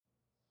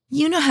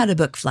You know how to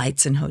book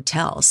flights and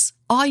hotels.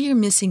 All you're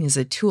missing is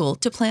a tool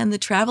to plan the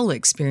travel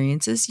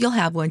experiences you'll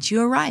have once you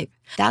arrive.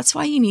 That's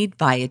why you need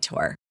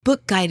Viator.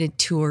 Book guided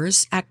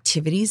tours,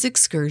 activities,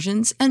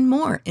 excursions, and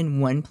more in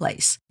one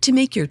place to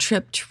make your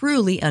trip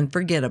truly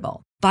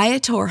unforgettable.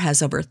 Viator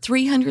has over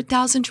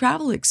 300,000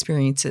 travel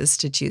experiences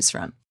to choose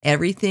from.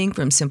 Everything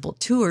from simple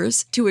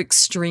tours to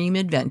extreme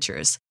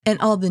adventures and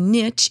all the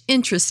niche,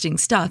 interesting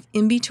stuff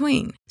in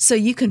between. So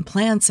you can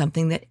plan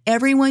something that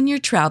everyone you're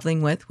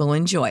traveling with will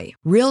enjoy.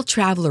 Real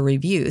traveler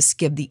reviews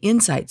give the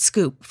inside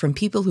scoop from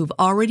people who've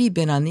already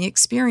been on the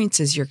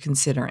experiences you're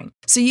considering.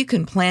 So you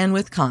can plan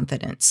with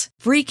confidence.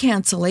 Free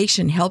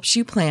cancellation helps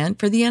you plan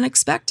for the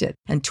unexpected.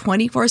 And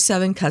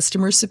 24/7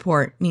 customer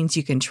support means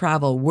you can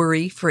travel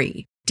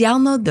worry-free.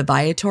 Download the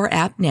Viator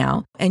app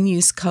now and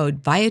use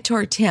code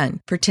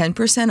Viator10 for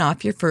 10%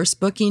 off your first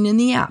booking in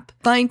the app.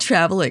 Find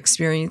travel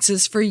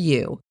experiences for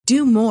you.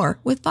 Do more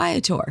with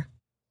Viator.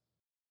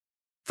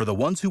 For the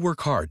ones who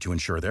work hard to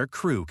ensure their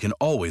crew can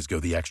always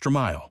go the extra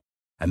mile,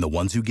 and the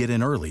ones who get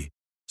in early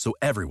so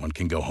everyone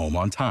can go home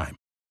on time,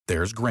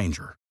 there's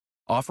Grainger,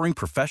 offering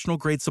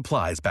professional-grade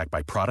supplies backed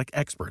by product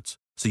experts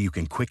so you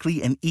can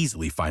quickly and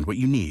easily find what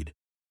you need.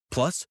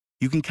 Plus,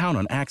 you can count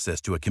on access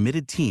to a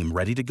committed team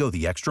ready to go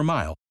the extra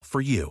mile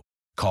for you.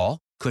 Call,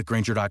 click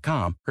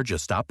Grainger.com, or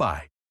just stop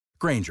by.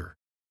 Grainger,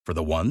 for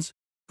the ones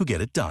who get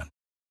it done.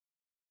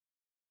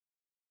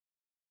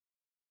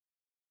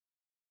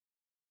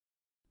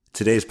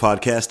 Today's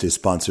podcast is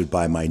sponsored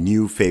by my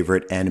new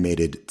favorite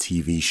animated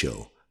TV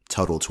show,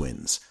 Tuttle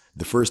Twins,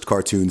 the first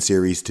cartoon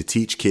series to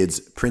teach kids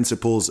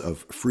principles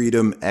of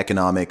freedom,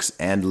 economics,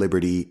 and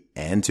liberty,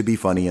 and to be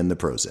funny in the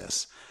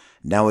process.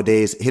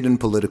 Nowadays, hidden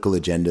political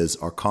agendas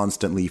are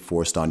constantly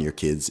forced on your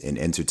kids in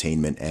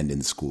entertainment and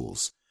in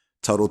schools.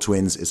 Tuttle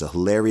Twins is a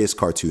hilarious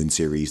cartoon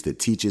series that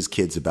teaches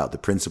kids about the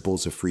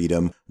principles of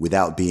freedom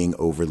without being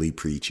overly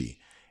preachy.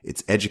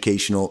 It's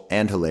educational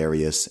and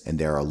hilarious, and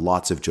there are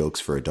lots of jokes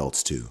for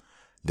adults too.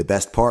 The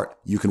best part,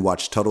 you can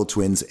watch Tuttle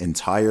Twins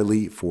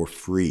entirely for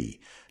free.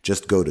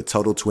 Just go to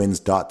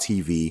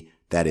TuttleTwins.tv,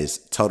 that is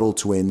Tuttle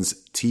Twins,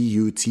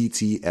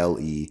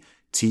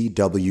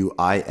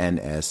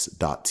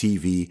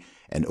 TuttleTwins.tv,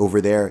 and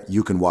over there,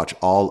 you can watch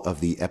all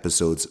of the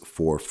episodes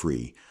for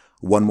free.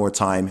 One more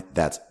time,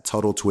 that's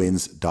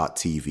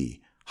TuttleTwins.tv.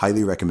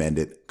 Highly recommend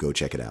it. Go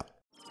check it out.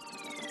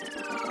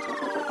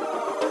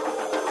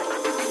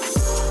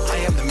 I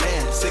am the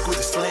man, sick with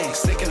the slang,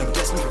 sick and I'm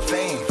destined for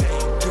fame.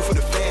 Do for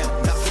the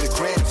fam, not for the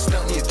gram,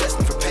 stunt you're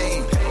destined for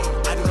pain.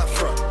 I do not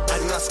front, I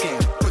do not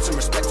scam, put some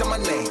respect on my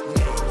name.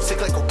 Sick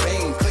like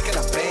Cobain, click and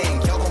I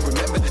bang, y'all gon'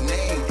 remember the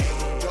name.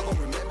 Y'all gon'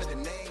 remember the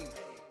name.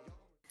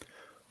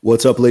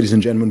 What's up, ladies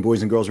and gentlemen,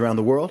 boys and girls around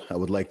the world? I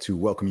would like to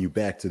welcome you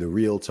back to the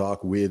Real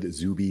Talk with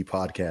Zuby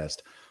podcast.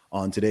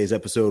 On today's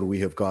episode, we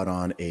have got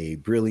on a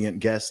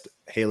brilliant guest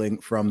hailing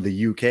from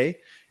the UK,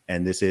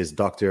 and this is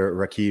Dr.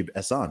 Rakib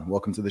Ehsan.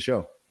 Welcome to the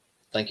show.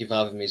 Thank you for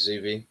having me,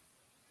 Zuby.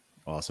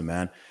 Awesome,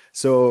 man.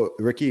 So,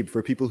 Rakib,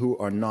 for people who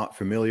are not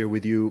familiar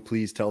with you,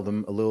 please tell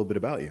them a little bit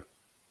about you.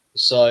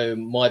 So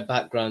my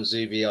background,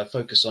 Zuby, I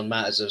focus on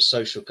matters of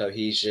social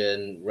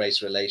cohesion,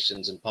 race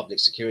relations, and public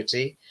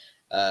security,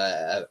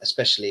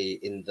 especially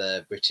in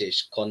the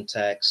British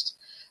context.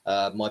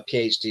 My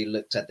PhD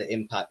looked at the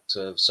impact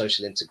of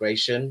social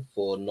integration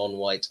for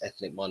non-white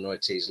ethnic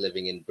minorities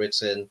living in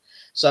Britain.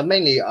 So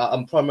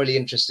I'm primarily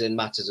interested in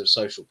matters of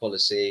social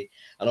policy,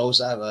 and I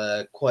also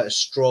have quite a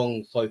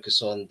strong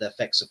focus on the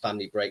effects of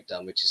family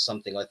breakdown, which is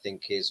something I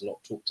think is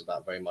not talked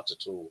about very much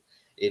at all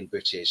in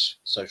British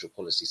social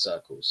policy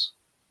circles.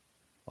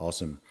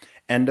 Awesome.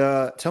 And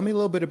tell me a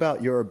little bit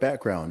about your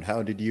background.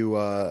 How did you,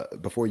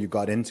 before you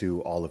got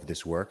into all of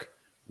this work,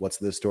 what's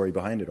the story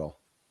behind it all?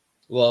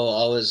 Well,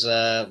 I was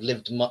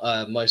lived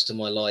most of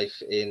my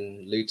life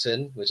in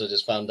Luton, which I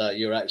just found out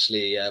you're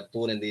actually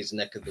born in these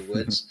neck of the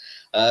woods.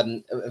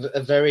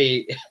 A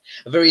very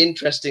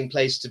interesting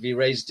place to be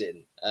raised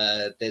in.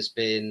 There's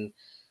been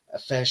a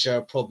fair share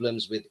of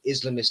problems with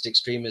Islamist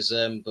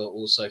extremism, but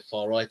also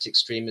far-right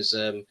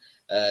extremism.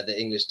 The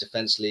English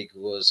Defence League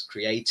was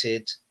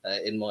created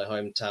in my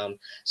hometown.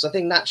 So I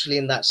think naturally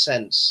in that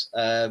sense,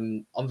 I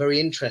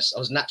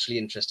was naturally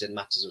interested in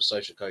matters of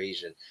social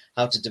cohesion,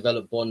 how to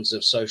develop bonds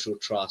of social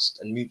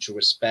trust and mutual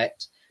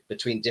respect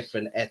between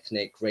different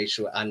ethnic,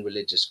 racial and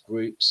religious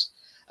groups.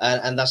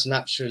 And that's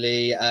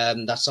naturally,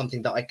 that's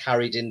something that I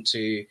carried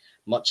into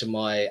much of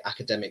my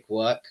academic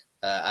work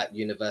at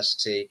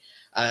university.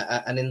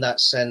 And in that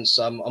sense,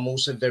 I'm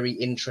also very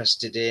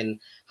interested in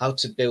how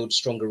to build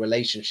stronger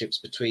relationships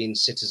between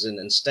citizen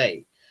and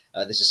state.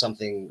 This is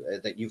something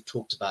that you've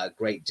talked about a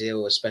great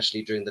deal,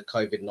 especially during the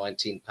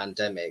COVID-19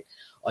 pandemic.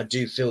 I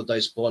do feel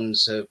those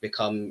bonds have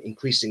become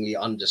increasingly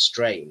under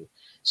strain.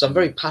 So I'm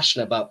very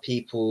passionate about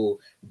people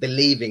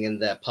believing in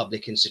their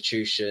public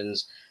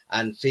institutions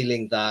and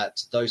feeling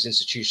that those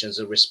institutions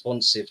are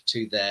responsive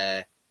to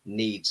their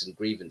needs and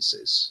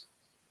grievances.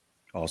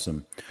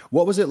 Awesome.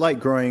 What was it like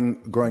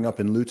growing up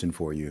in Luton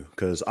for you?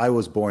 Because I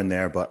was born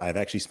there, but I've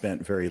actually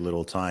spent very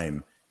little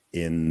time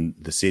in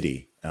the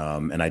city.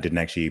 And I didn't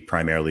actually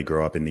primarily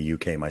grow up in the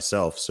UK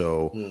myself.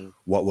 So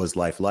what was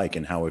life like,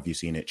 and how have you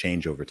seen it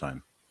change over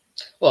time?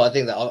 Well, I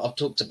think that I've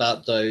talked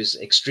about those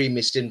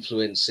extremist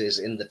influences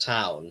in the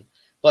town,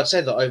 but I'd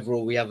say that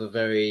overall we have a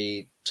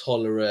very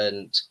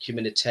tolerant,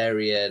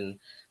 humanitarian,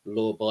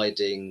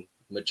 law-abiding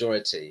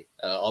majority.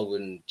 I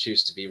wouldn't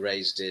choose to be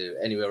raised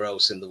anywhere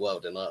else in the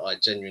world, and I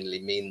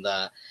genuinely mean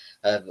that.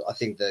 I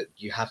think that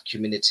you have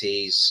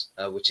communities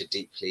which are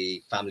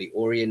deeply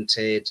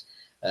family-oriented,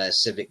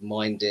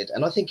 civic-minded,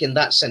 and I think in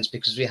that sense,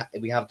 because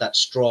we have that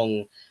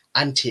strong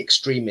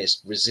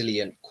anti-extremist,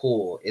 resilient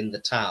core in the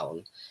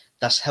town,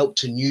 that's helped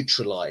to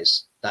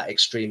neutralize that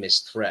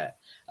extremist threat,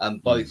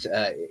 both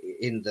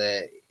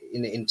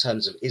in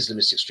terms of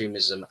Islamist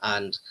extremism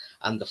and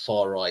the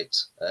far right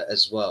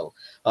as well.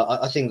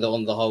 I think that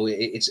on the whole,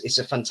 it's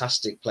a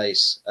fantastic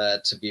place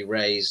to be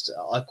raised.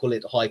 I call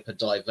it hyper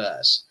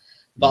diverse.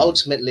 But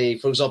ultimately,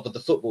 for example, the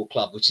football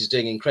club, which is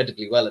doing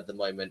incredibly well at the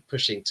moment,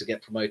 pushing to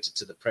get promoted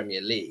to the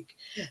Premier League,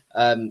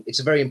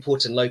 it's a very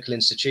important local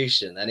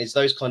institution. And it's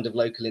those kind of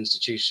local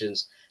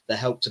institutions that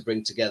help to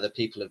bring together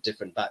people of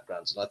different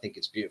backgrounds. And I think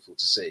it's beautiful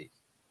to see.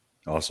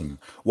 Awesome.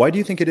 Why do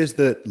you think it is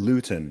that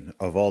Luton,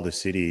 of all the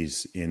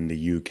cities in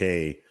the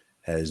UK,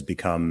 has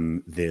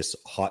become this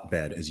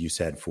hotbed, as you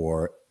said,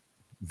 for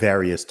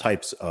various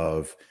types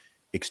of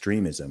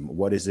extremism?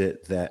 What is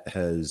it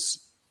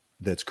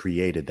that's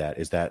created that?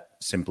 Is that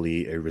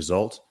simply a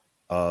result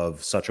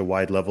of such a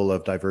wide level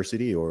of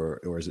diversity,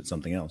 or is it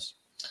something else?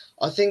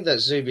 I think that,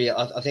 Zubi,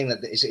 I think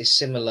that it's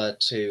similar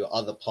to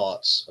other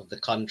parts of the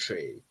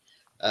country.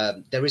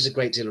 There is a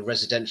great deal of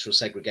residential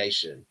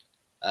segregation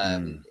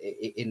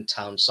in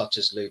towns such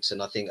as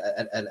Luton. I think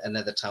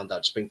another town that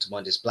would spring to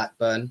mind is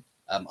Blackburn,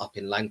 up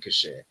in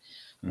Lancashire,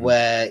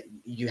 where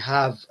you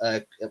have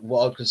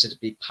what I would consider to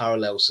be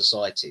parallel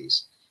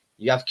societies.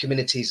 You have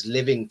communities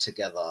living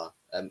together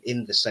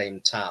in the same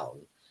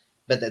town,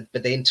 but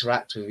they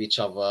interact with each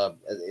other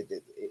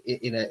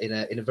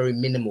in a very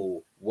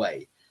minimal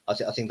way.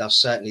 I think that's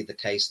certainly the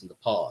case in the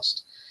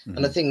past.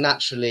 And I think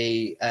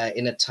naturally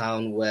in a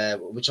town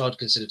which I'd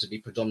consider to be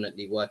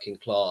predominantly working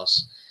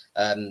class,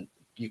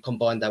 you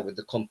combine that with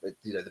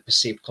the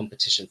perceived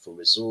competition for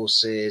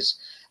resources,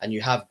 and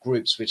you have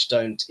groups which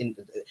don't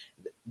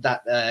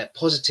that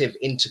positive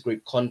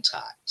intergroup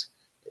contact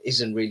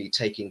isn't really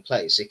taking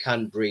place. It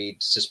can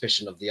breed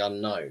suspicion of the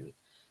unknown,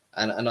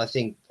 and I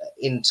think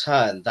in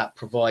turn that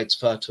provides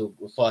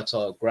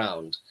fertile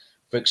ground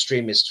for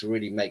extremists to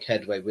really make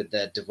headway with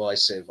their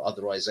divisive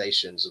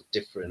otherizations of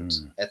different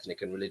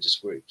ethnic and religious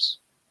groups.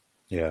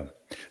 Yeah.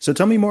 So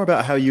tell me more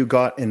about how you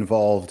got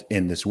involved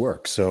in this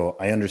work. So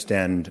I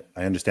understand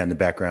the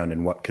background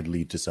and what could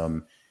lead to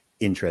some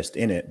interest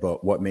in it,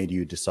 but what made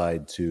you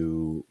decide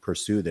to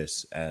pursue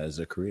this as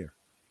a career?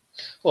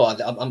 Well,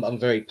 I'm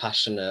very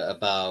passionate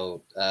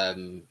about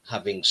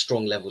having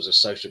strong levels of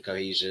social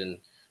cohesion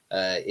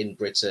in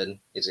Britain.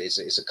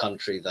 It's a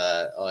country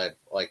that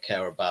I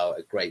care about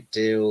a great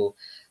deal.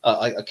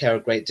 I care a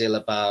great deal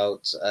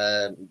about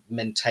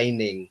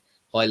maintaining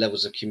high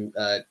levels of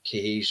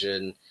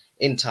cohesion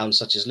in towns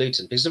such as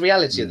Luton, because the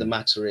reality of the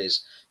matter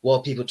is,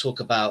 while people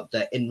talk about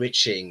the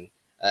enriching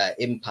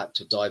impact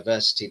of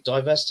diversity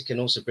can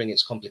also bring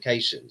its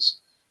complications.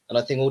 And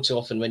I think all too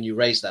often when you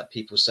raise that,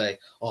 people say,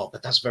 oh,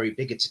 but that's very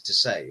bigoted to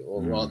say,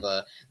 or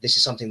rather, this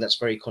is something that's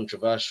very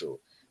controversial.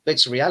 But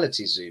it's a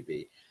reality,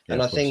 Zubi. Yeah,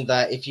 and I think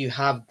that if you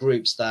have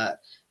groups that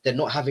they're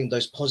not having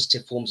those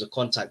positive forms of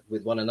contact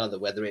with one another,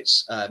 whether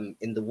it's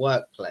in the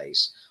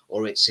workplace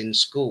or it's in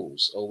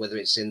schools, or whether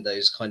it's in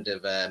those kind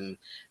of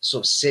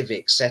sort of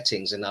civic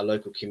settings in our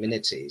local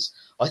communities,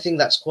 I think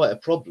that's quite a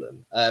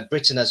problem.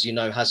 Britain, as you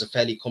know, has a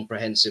fairly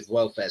comprehensive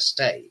welfare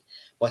state.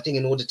 But I think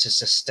in order to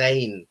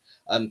sustain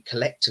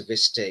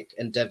collectivistic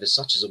endeavors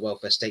such as a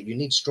welfare state, you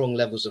need strong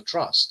levels of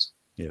trust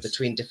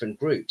between different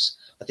groups.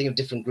 I think if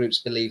different groups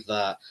believe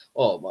that,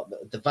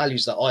 the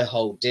values that I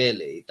hold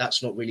dearly,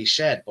 that's not really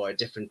shared by a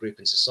different group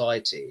in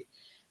society,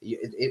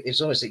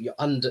 it's almost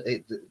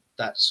that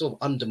that sort of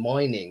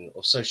undermining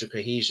of social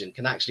cohesion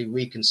can actually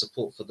weaken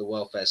support for the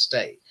welfare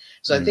state.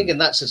 So I think in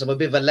that sense, I'm a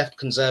bit of a left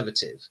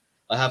conservative.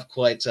 I have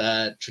quite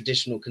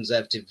traditional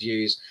conservative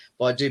views,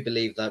 but I do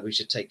believe that we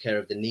should take care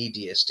of the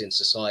neediest in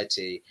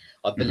society.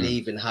 I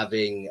believe in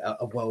having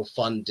a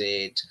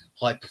well-funded,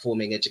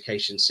 high-performing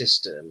education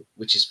system,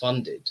 which is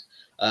funded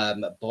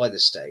by the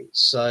state.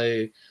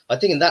 So I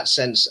think in that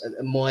sense,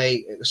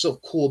 my sort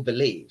of core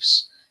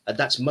beliefs,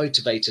 that's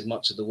motivated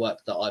much of the work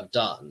that I've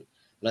done.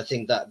 And I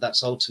think that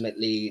that's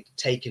ultimately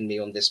taken me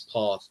on this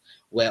path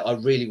where I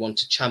really want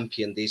to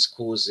champion these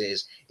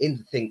causes in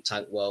the think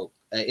tank world,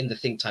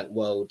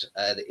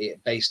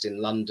 based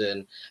in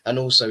London, and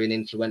also in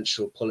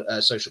influential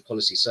social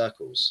policy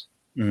circles.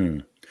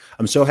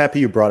 I'm so happy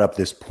you brought up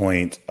this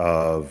point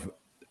of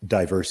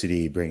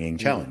diversity bringing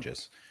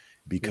challenges,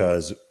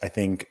 because I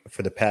think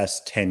for the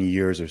past 10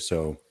 years or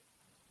so,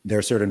 there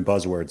are certain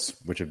buzzwords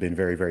which have been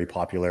very, very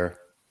popular: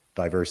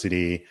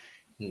 diversity,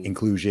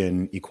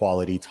 inclusion,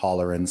 equality,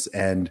 tolerance.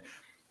 And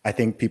I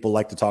think people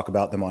like to talk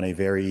about them on a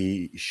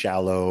very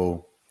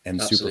shallow, and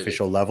Absolutely.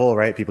 superficial level,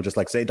 right? People just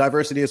like say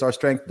diversity is our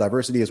strength,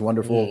 diversity is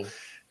wonderful,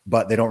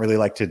 but they don't really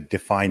like to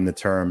define the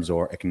terms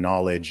or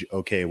acknowledge,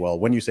 okay, well,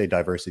 when you say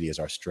diversity is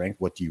our strength,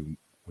 what do you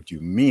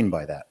mean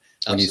by that?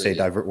 When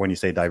Absolutely. you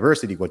say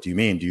diversity, what do you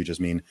mean? Do you just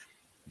mean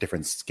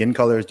different skin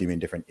colors? Do you mean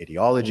different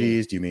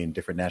ideologies? Do you mean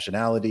different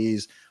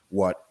nationalities?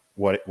 What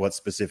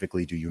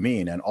specifically do you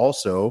mean? And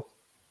also,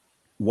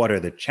 what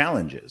are the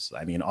challenges?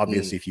 I mean,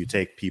 obviously, if you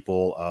take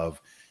people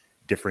of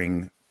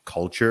differing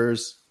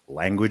cultures,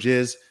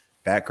 languages,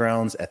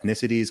 backgrounds,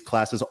 ethnicities,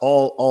 classes,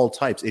 all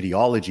types,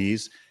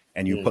 ideologies,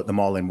 and you put them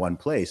all in one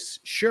place,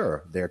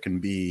 sure, there can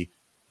be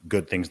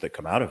good things that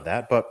come out of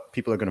that, but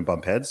people are going to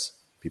bump heads.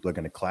 People are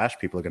going to clash.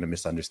 People are going to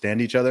misunderstand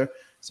each other.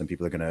 Some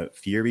people are going to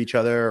fear each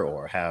other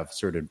or have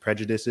certain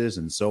prejudices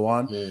and so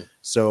on.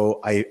 So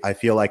I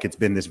feel like it's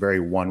been this very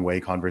one-way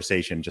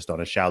conversation just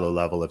on a shallow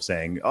level of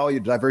saying, oh,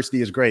 your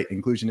diversity is great,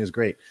 inclusion is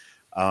great,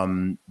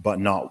 but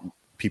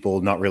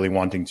people not really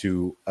wanting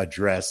to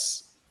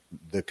address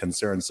the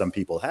concerns some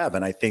people have.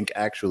 And I think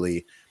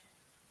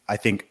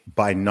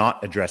by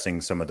not addressing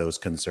some of those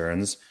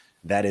concerns,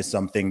 that is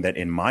something that,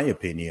 in my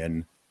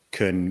opinion,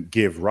 can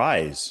give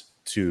rise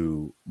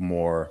to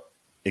more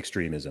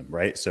extremism,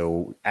 right?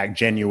 So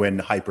genuine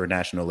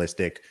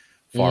hyper-nationalistic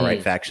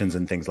far-right factions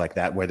and things like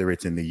that, whether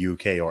it's in the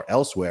UK or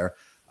elsewhere.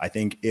 I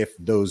think if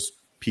those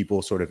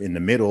people sort of in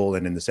the middle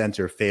and in the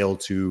center fail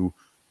to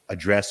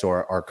address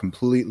or are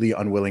completely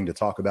unwilling to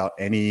talk about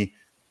any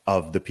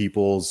of the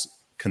people's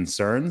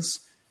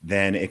concerns,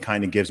 then it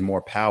kind of gives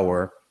more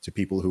power to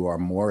people who are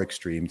more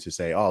extreme to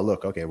say, oh,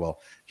 look, okay, well,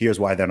 here's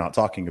why they're not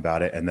talking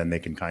about it. And then they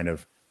can kind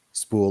of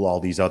spool all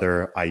these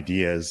other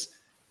ideas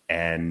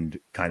and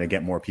kind of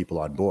get more people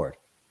on board.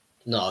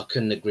 No, I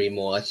couldn't agree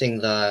more. I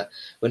think that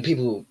when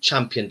people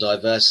champion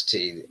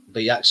diversity,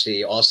 but you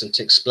actually ask them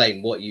to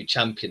explain what you're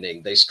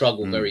championing, they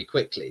struggle very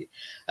quickly.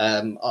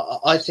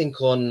 I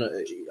think on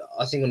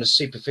a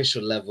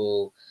superficial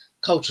level,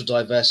 cultural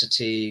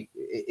diversity,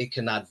 it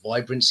can add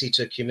vibrancy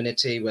to a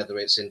community, whether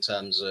it's in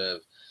terms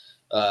of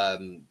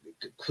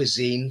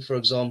cuisine, for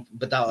example.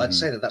 But I'd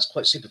say that's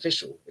quite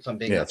superficial, if I'm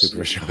being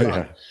absolutely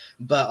blunt.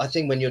 But I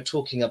think when you're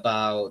talking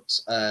about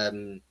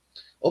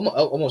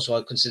almost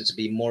what I consider to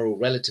be moral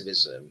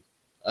relativism,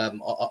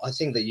 I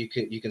think that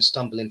you can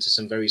stumble into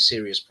some very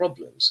serious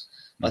problems.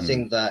 I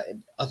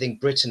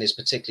think Britain is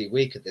particularly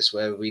weak at this,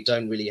 where we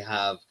don't really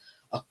have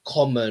a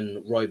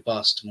common,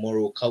 robust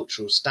moral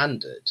cultural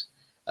standard.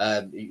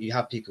 You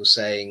have people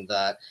saying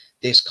that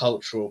this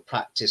cultural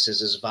practice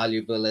is as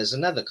valuable as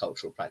another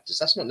cultural practice.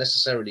 That's not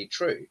necessarily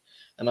true.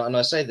 And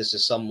I say this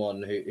as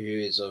someone who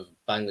is of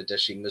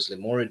Bangladeshi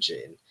Muslim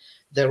origin.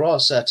 There are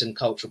certain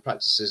cultural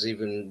practices,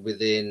 even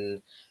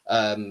within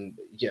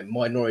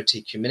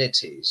minority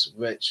communities,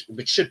 which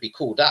should be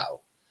called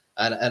out.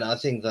 And I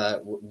think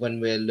that when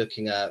we're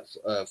looking at,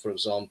 for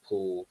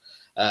example,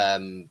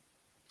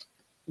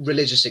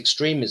 religious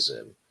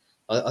extremism,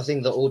 I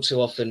think that all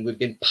too often we've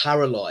been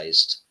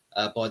paralyzed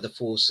by the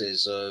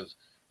forces of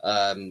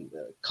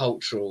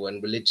cultural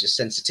and religious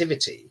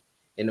sensitivity,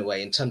 in a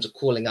way, in terms of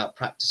calling out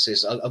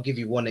practices. I'll give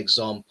you one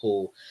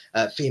example: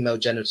 female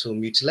genital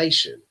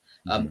mutilation.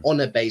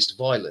 Honor-based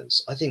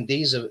violence. I think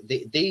these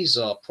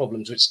are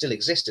problems which still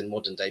exist in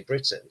modern day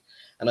Britain,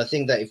 and I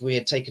think that if we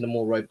had taken a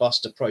more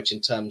robust approach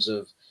in terms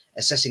of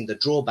assessing the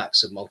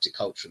drawbacks of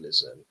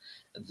multiculturalism,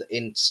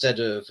 instead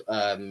of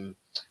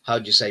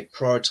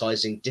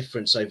prioritizing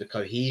difference over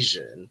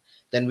cohesion,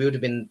 then we would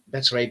have been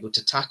better able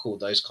to tackle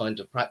those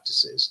kind of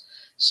practices.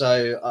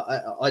 So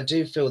I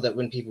do feel that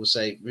when people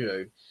say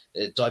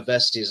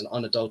diversity is an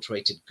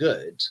unadulterated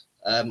good,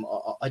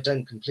 I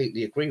don't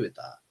completely agree with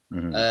that.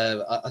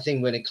 I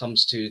think when it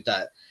comes to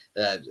that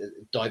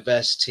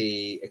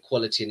diversity,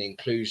 equality and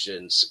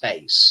inclusion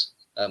space,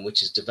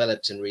 which is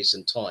developed in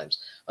recent times,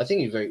 I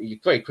think you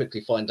very quickly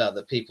find out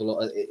that people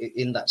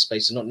in that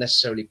space are not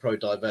necessarily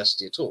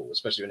pro-diversity at all,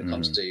 especially when it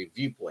comes to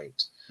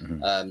viewpoint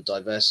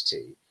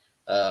diversity.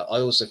 I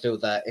also feel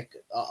that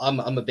I'm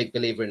a big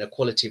believer in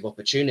equality of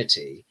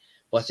opportunity,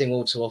 but I think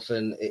all too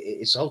often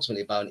it's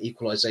ultimately about an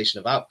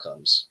equalization of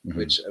outcomes,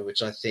 which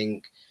I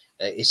think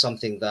is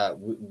something that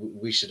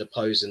we should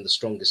oppose in the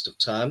strongest of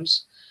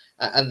terms.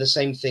 And the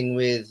same thing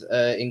with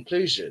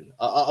inclusion.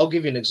 I'll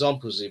give you an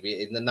example,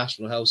 Zubi. In the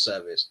National Health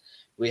Service,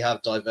 we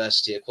have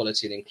diversity,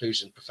 equality and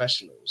inclusion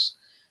professionals.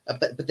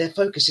 But their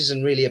focus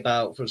isn't really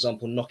about, for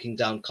example, knocking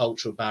down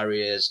cultural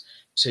barriers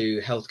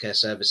to healthcare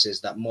services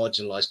that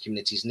marginalized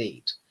communities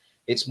need.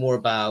 It's more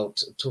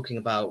about talking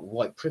about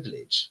white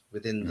privilege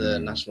within the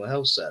National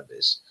Health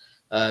Service,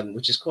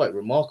 which is quite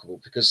remarkable,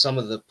 because some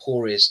of the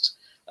poorest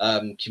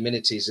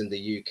communities in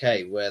the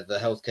UK where the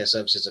healthcare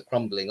services are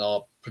crumbling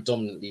are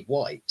predominantly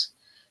white.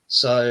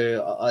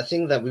 So I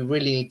think that we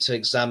really need to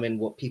examine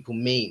what people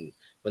mean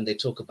when they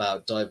talk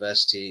about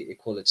diversity,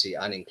 equality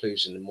and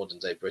inclusion in modern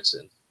day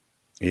Britain.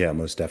 Yeah,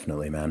 most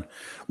definitely, man.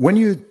 When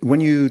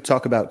you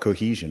talk about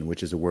cohesion,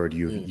 which is a word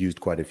you've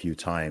used quite a few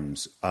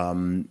times,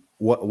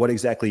 what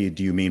exactly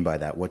do you mean by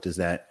that? What does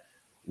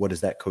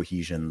that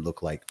cohesion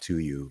look like to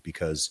you?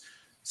 Because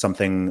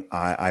something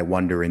I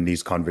wonder in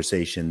these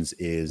conversations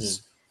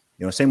is,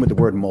 same with the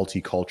word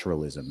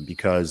multiculturalism,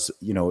 because,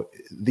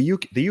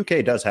 the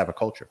UK does have a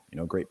culture.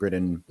 Great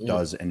Britain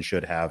does and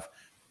should have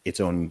its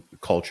own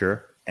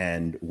culture.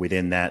 And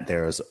within that,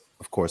 there's,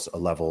 of course, a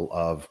level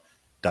of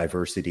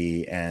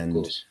diversity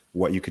and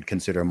what you could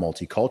consider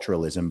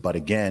multiculturalism. But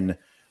again,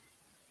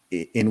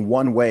 in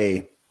one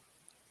way,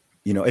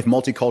 if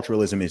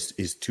multiculturalism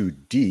is too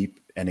deep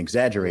and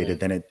exaggerated,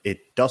 then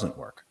it doesn't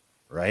work,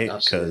 right?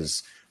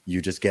 Because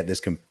you just get this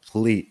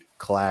complete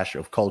clash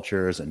of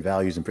cultures and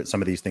values and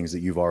some of these things that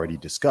you've already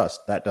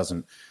discussed. That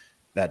doesn't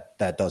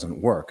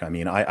work. I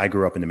mean, I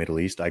grew up in the Middle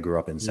East. I grew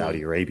up in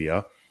Saudi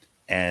Arabia.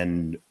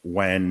 And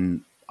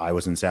when I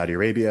was in Saudi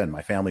Arabia and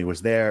my family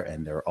was there,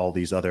 and there are all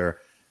these other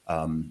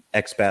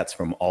expats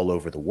from all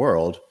over the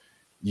world,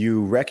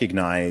 you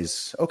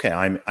recognize, okay,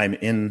 I'm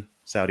in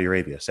Saudi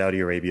Arabia. Saudi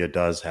Arabia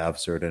does have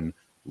certain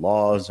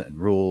laws and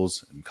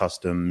rules and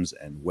customs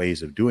and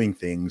ways of doing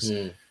things.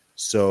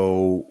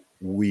 So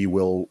we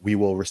will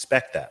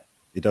respect that.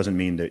 It doesn't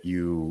mean that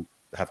you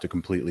have to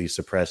completely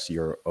suppress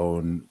your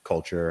own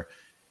culture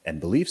and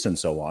beliefs and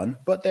so on,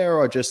 but there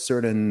are just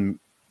certain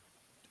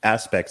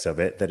aspects of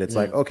it that it's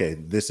like, okay,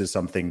 this is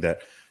something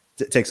that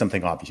take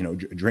something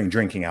obvious,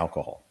 drinking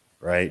alcohol,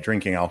 right?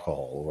 Drinking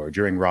alcohol, or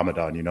during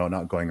Ramadan,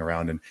 not going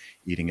around and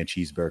eating a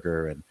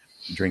cheeseburger and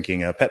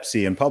drinking a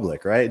Pepsi in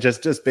public, right?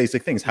 Just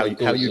basic things, how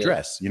you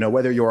dress,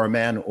 whether you're a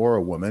man or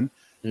a woman.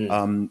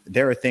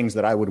 There are things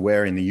that I would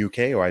wear in the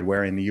UK or I'd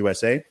wear in the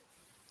USA,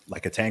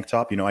 like a tank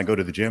top. I go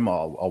to the gym,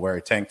 I'll wear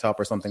a tank top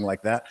or something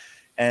like that.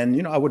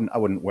 And, I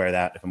wouldn't wear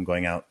that if I'm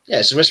going out. Yeah,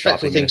 it's a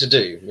respectful thing to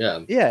do.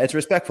 Yeah, it's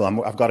respectful.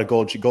 I've got a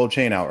gold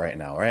chain out right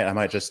now, right? I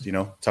might just,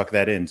 tuck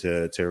that in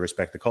to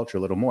respect the culture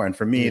a little more. And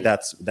for me,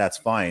 that's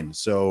fine.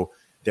 So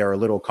there are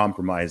little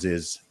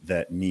compromises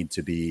that need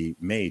to be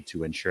made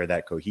to ensure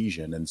that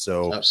cohesion. And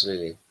so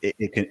absolutely,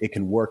 it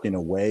can work in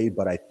a way,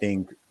 but I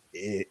think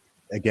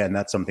again,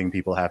 that's something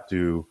people have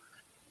to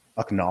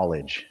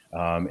acknowledge.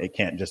 It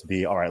can't just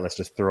be, all right, let's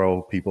just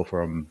throw people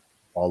from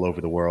all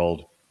over the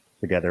world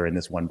together in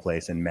this one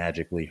place and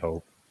magically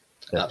hope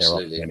that they're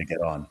all going to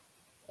get on.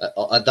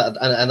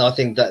 And I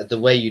think that the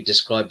way you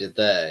described it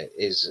there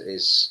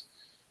is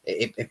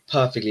it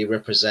perfectly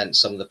represents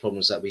some of the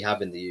problems that we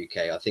have in the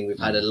UK. I think we've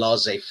had a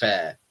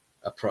laissez-faire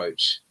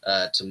approach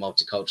to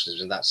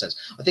multiculturalism in that sense.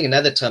 I think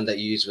another term that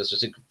you used, which I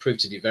think proved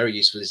to be very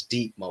useful, is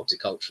deep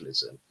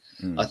multiculturalism.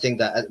 I think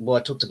that what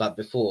I talked about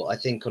before, I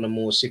think on a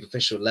more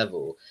superficial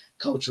level,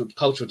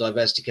 cultural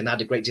diversity can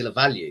add a great deal of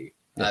value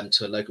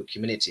to a local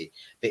community.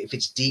 But if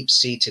it's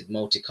deep-seated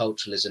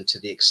multiculturalism to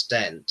the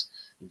extent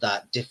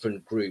that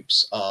different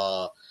groups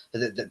are,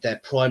 that their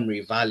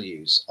primary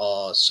values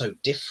are so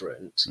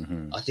different,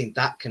 I think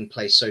that can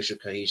place social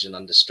cohesion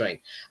under strain.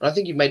 And I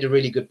think you made a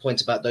really good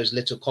point about those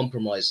little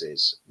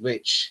compromises,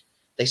 which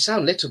they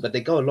sound little, but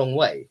they go a long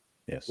way.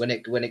 Yes. When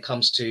it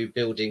comes to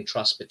building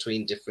trust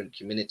between different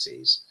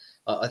communities.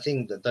 I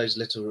think that those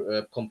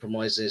little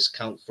compromises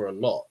count for a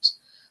lot.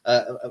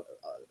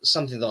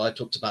 Something that I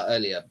talked about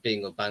earlier,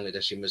 being of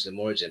Bangladeshi Muslim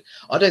origin,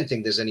 I don't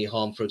think there's any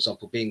harm, for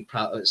example,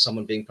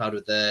 someone being proud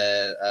of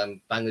their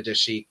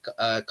Bangladeshi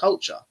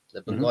culture,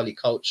 the Bengali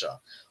culture,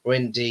 or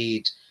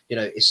indeed,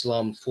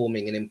 Islam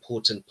forming an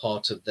important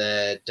part of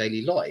their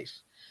daily life.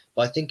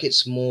 But I think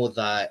it's more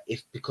that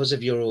if because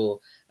of your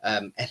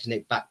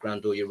ethnic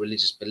background or your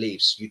religious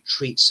beliefs, you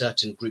treat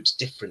certain groups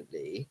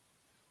differently,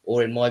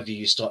 or in my view,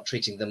 you start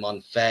treating them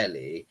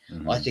unfairly,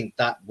 I think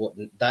that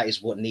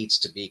is what needs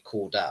to be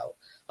called out.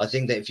 I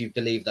think that if you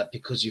believe that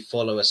because you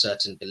follow a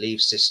certain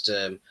belief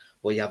system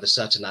or you have a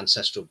certain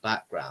ancestral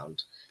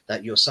background,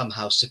 that you're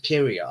somehow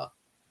superior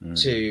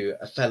to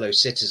a fellow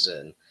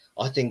citizen,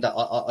 I think that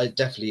I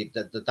definitely,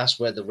 that's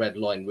where the red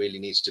line really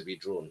needs to be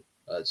drawn,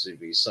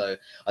 Zubi. So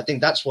I think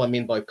that's what I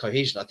mean by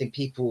cohesion. I think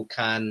people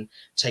can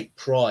take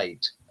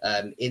pride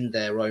in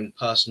their own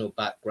personal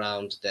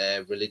background,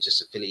 their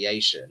religious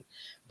affiliation,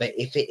 but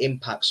if it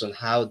impacts on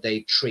how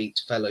they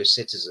treat fellow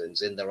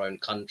citizens in their own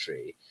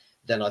country,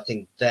 then I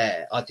think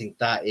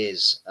that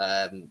is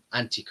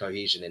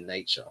anti-cohesion in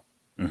nature.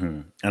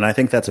 And I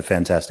think that's a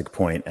fantastic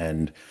point.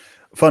 And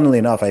funnily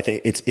enough, I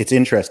think it's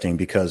interesting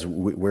because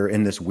we're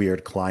in this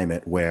weird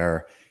climate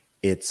where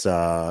it's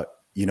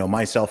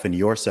myself and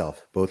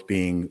yourself both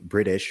being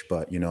British,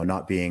 but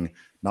not being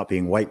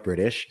white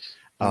British.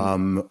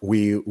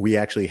 We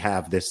actually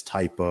have this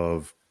type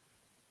of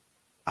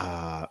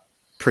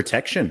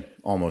protection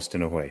almost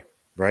in a way.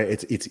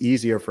 Right. It's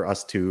easier for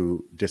us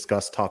to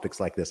discuss topics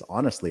like this,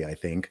 honestly, I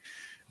think,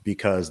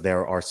 because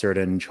there are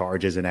certain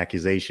charges and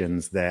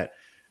accusations that,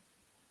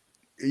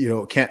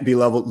 can't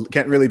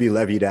really be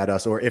levied at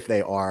us, or if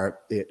they are,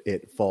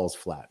 it falls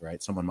flat.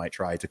 Right. Someone might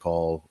try to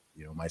call,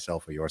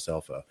 myself or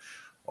yourself a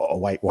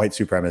white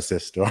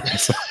supremacist or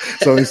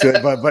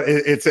something, but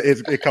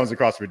it comes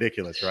across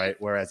ridiculous. Right.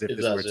 Whereas if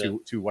this were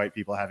two white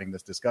people having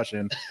this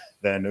discussion,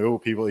 then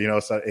people,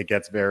 so it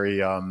gets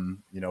very,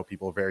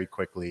 people very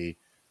quickly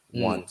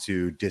want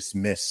to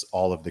dismiss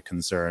all of the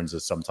concerns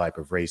of some type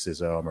of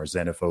racism or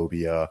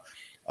xenophobia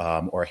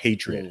or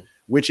hatred,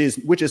 which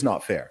is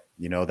not fair.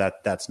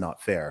 That's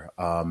not fair.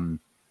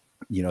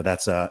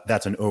 That's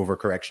an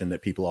overcorrection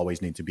that people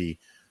always need to be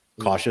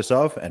cautious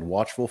of and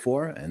watchful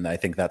for. And I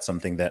think that's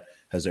something that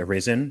has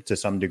arisen to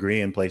some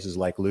degree in places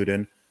like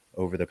Luton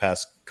over the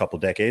past couple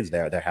decades.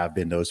 There have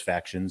been those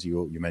factions.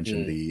 You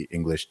mentioned the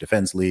English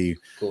Defence League.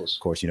 Of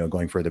course,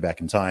 going further back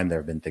in time, there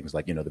have been things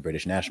like, the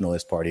British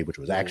Nationalist Party, which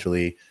was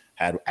actually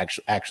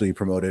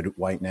promoted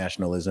white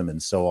nationalism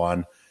and so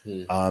on.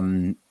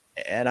 And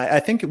I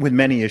think with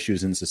many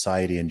issues in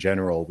society in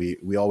general,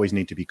 we always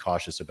need to be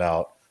cautious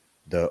about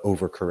the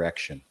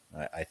overcorrection.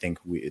 I think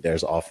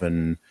there's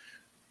often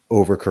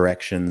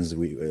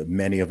overcorrections,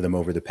 many of them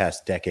over the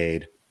past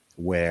decade,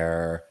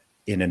 where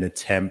in an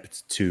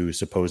attempt to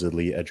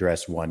supposedly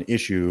address one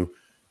issue,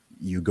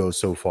 you go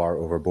so far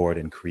overboard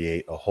and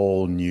create a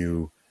whole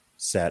new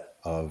set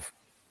of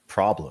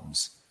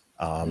problems.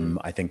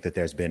 I think that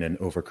there's been an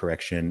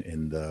overcorrection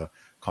in the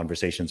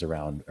conversations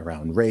around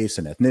race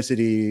and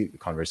ethnicity,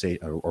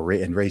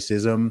 and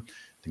racism.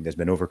 I think there's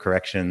been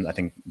overcorrection. I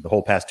think the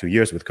whole past 2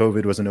 years with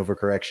COVID was an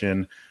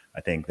overcorrection.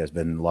 I think there's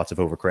been lots of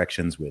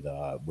overcorrections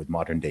with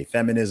modern day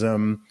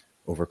feminism,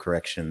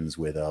 overcorrections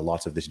with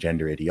lots of this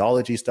gender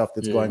ideology stuff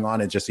that's going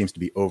on. It just seems to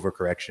be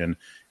overcorrection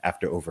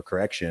after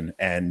overcorrection,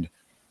 and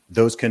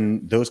those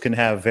can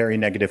have very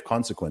negative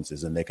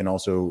consequences, and they can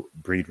also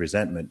breed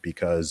resentment,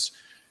 because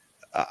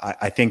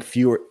I think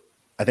few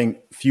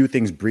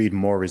things breed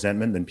more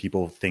resentment than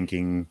people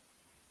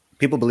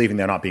believing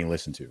they're not being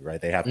listened to.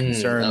 Right? They have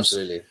concerns.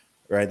 Absolutely.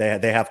 Right?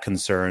 They have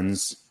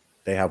concerns.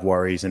 They have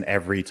worries, and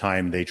every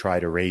time they try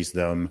to raise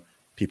them,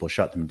 people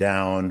shut them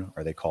down,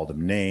 or they call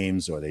them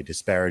names, or they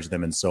disparage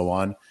them, and so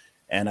on.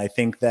 And I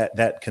think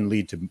that can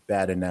lead to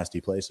bad and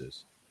nasty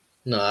places.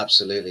 No,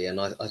 absolutely.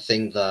 And I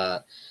think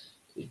that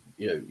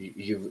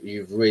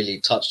you've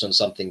really touched on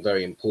something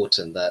very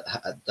important,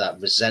 that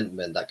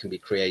resentment that can be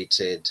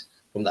created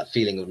from that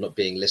feeling of not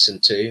being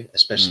listened to,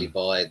 especially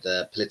by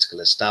the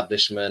political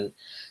establishment.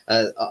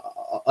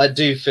 I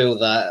do feel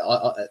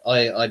that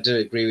I do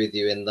agree with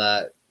you in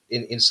that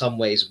in some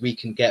ways we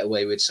can get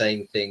away with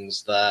saying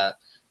things that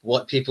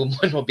what people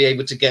might not be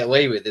able to get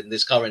away with in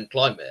this current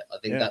climate. I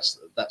think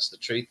that's the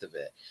truth of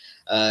it.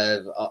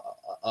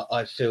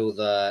 I feel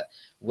that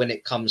when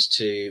it comes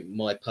to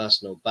my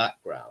personal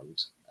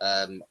background,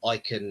 I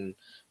can,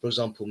 for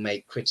example,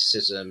 make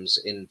criticisms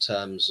in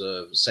terms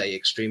of, say,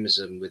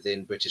 extremism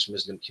within British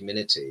Muslim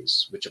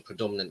communities, which are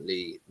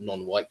predominantly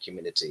non-white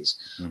communities.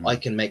 I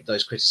can make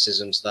those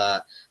criticisms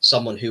that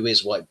someone who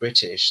is white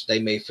British, they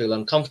may feel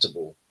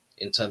uncomfortable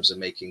in terms of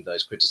making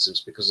those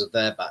criticisms because of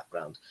their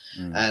background.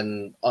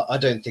 And I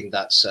don't think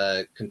that's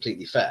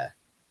completely fair,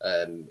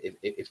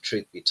 if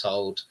truth be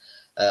told.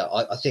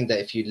 I think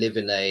that if you live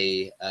in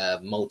a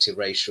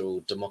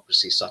multiracial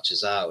democracy such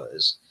as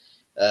ours,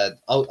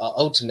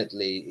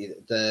 ultimately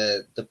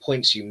the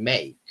points you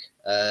make,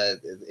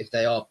 if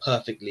they are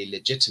perfectly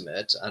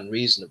legitimate and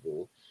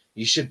reasonable,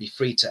 you should be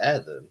free to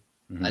air them.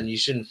 And you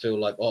shouldn't feel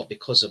like,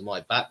 because of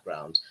my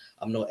background,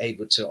 I'm not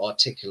able to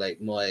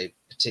articulate my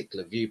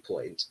particular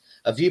viewpoint,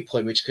 a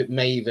viewpoint which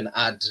may even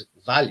add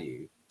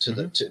value to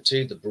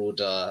the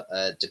broader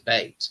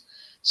debate.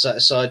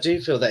 So I do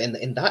feel that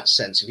in that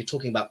sense, if you're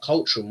talking about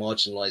cultural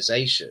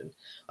marginalisation,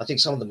 I think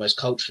some of the most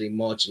culturally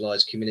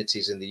marginalised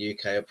communities in the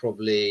UK are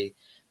probably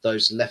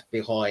those left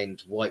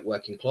behind white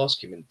working class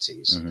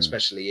communities,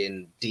 especially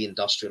in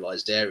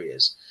deindustrialised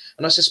areas.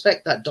 And I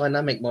suspect that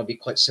dynamic might be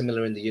quite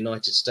similar in the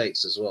United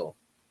States as well.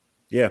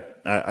 Yeah,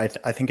 I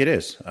think it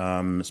is,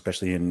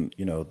 especially in,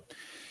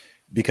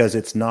 because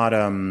it's not.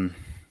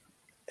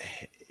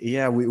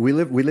 We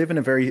live in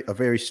a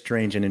very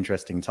strange and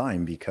interesting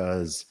time,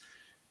 because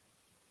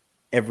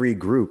every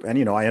group,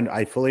 and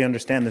I fully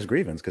understand this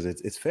grievance because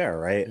it's fair,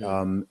 right?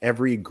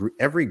 Every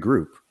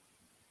group,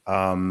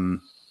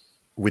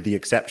 with the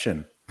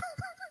exception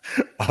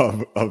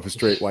of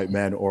straight white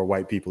men or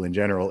white people in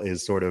general,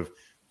 is sort of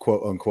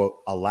quote unquote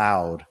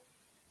allowed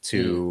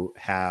to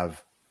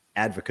have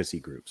advocacy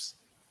groups,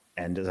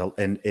 and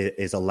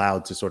is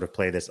allowed to sort of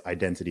play this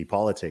identity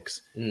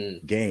politics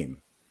game.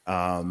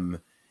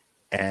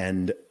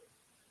 And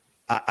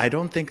I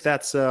don't think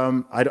that's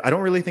I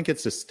don't really think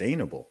it's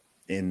sustainable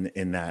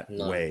in that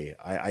way.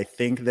 I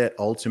think that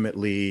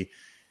ultimately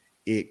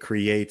it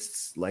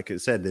creates, like I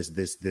said,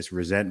 this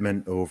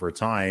resentment over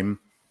time.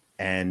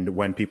 And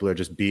when people are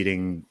just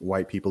beating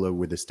white people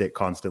with a stick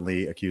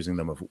constantly, accusing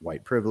them of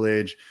white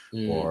privilege,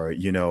 or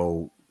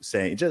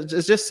saying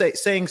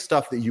saying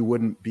stuff that you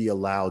wouldn't be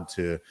allowed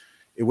to,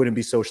 it wouldn't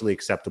be socially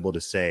acceptable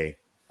to say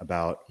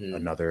about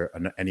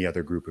any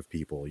other group of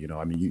people.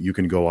 You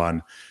can go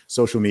on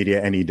social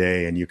media any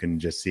day and you can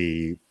just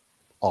see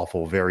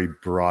awful, very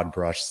broad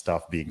brush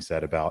stuff being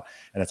said about,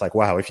 and it's like,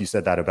 wow, if you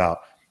said that about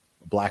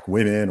Black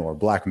women or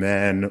Black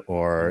men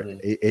or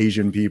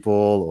Asian people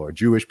or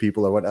Jewish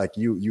people or what, like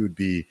you'd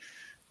be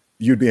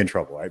in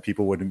trouble, right?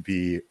 People wouldn't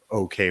be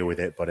okay with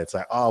it, but it's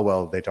like, oh,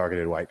 well, they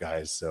targeted white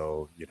guys,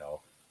 so,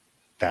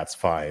 that's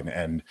fine.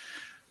 And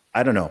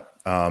I don't know.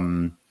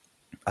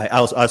 I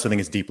also think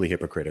it's deeply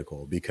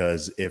hypocritical,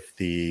 because if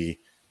the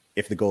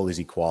if the goal is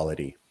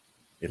equality,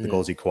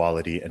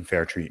 and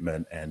fair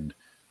treatment and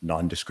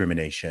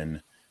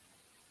non-discrimination,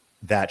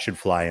 that should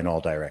fly in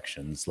all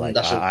directions. Like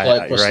that should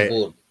fly across the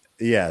board.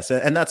 Yes,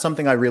 and that's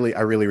something I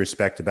really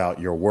respect about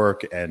your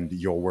work and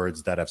your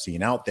words that I've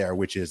seen out there,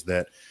 which is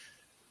that,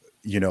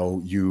 you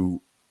know,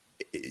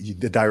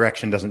 the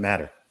direction doesn't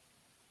matter.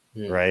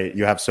 Right.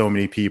 You have so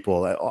many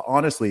people,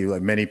 honestly,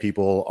 like many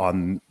people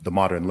on the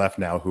modern left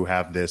now who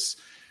have this,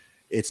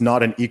 it's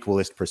not an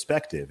equalist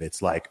perspective.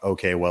 It's like,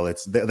 okay, well,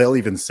 they'll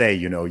even say,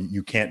 you know,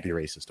 you can't be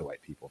racist to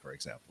white people, for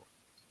example.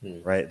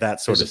 Right.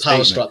 That sort of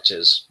power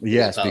structures.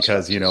 Yes,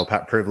 because, you know,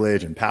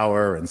 privilege and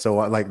power and so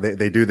on. Like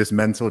they do this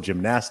mental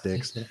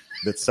gymnastics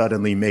that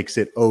suddenly makes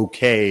it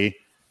okay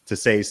to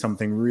say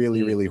something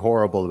really, really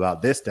horrible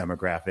about this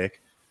demographic.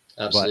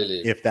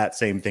 Absolutely. But if that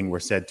same thing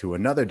were said to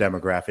another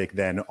demographic,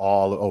 then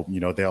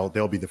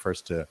they'll be the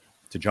first to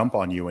jump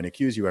on you and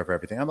accuse you of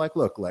everything. I'm like,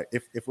 look, like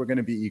if we're going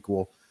to be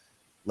equal,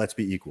 let's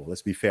be equal.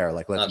 Let's be fair.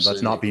 Like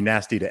let's not be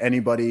nasty to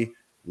anybody.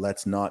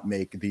 Let's not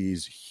make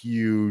these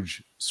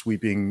huge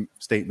sweeping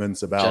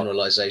statements about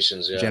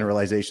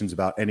generalizations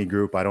about any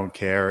group. I don't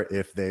care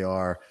if they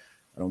are.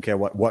 I don't care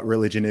what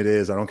religion it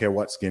is. I don't care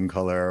what skin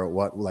color.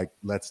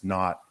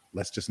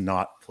 Let's just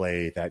not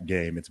play that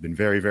game. It's been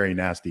very, very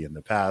nasty in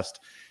the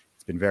past.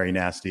 It's been very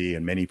nasty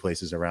in many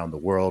places around the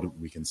world.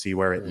 We can see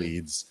where it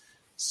leads.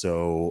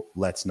 So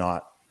let's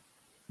not,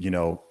 you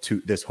know,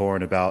 toot this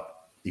horn about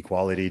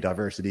equality,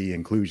 diversity,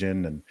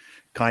 inclusion, and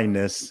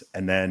kindness,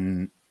 and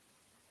then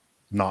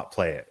not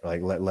play it.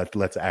 Like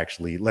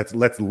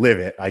let's live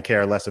it. I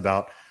care less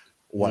about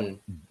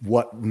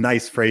what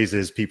nice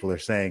phrases people are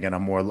saying, and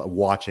I'm more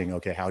watching.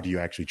 Okay, how do you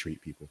actually treat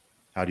people?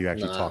 How do you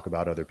actually talk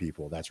about other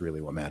people? That's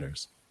really what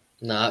matters.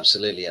 No,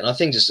 absolutely. And I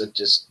think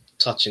just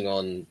touching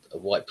on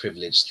white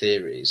privilege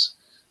theories,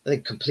 I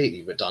think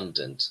completely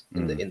redundant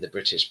in the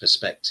British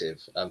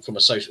perspective from a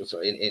social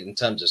in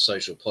terms of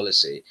social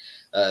policy.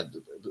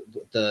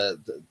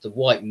 The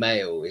white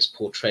male is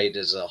portrayed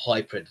as a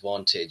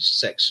hyper-advantaged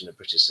section of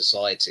British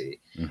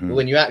society. But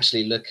when you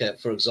actually look at,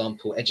 for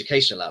example,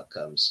 educational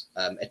outcomes,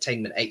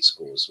 attainment 8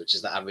 scores, which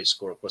is the average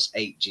score across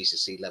 8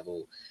 GCSE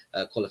level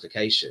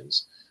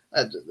qualifications,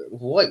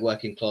 white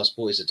working class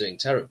boys are doing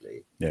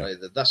terribly. Yeah. Right?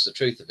 That's the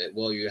truth of it.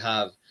 While you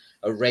have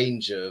a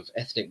range of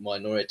ethnic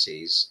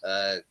minorities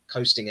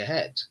coasting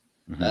ahead.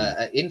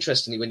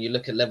 Interestingly, when you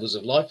look at levels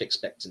of life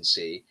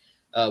expectancy,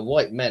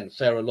 white men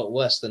fare a lot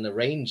worse than a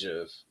range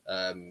of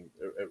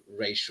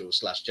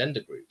racial/gender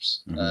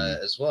groups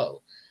as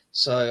well.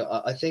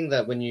 So I think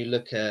that when you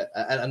look at,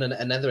 and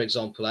another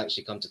example,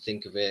 actually come to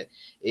think of it,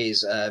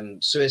 is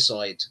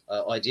suicide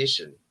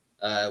ideation.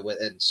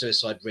 And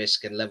suicide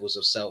risk and levels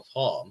of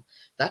self-harm,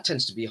 that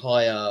tends to be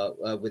higher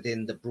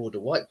within the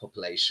broader white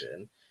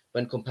population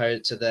when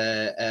compared to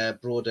the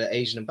broader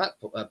Asian and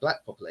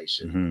black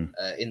population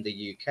in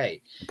the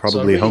UK. Probably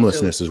so really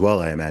homelessness as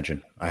well, I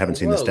imagine. I haven't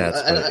seen the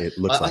stats, but it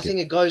looks like I think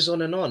it goes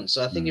on and on.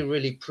 So I think it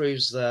really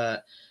proves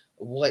that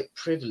white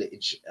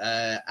privilege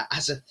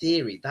as a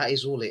theory, that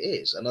is all it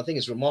is. And I think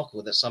it's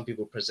remarkable that some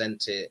people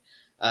present it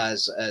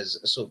as a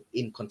sort of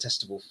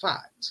incontestable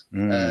fact.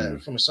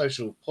 From a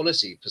social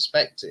policy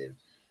perspective,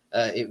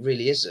 it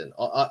really isn't.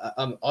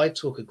 I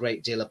talk a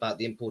great deal about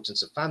the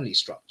importance of family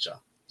structure,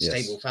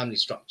 stable family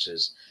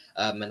structures,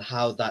 and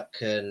how that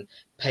can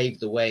pave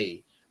the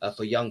way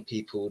for young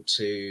people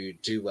to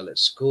do well at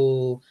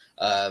school,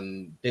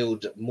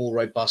 build more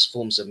robust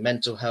forms of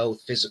mental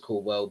health,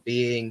 physical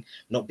well-being,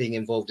 not being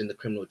involved in the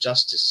criminal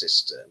justice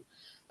system.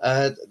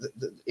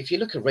 If you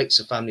look at rates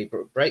of family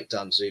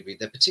breakdowns, Zuby,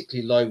 they're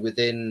particularly low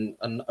within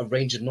a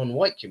range of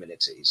non-white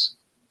communities,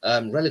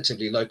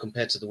 relatively low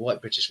compared to the white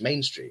British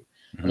mainstream.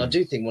 And I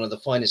do think one of the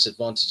finest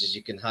advantages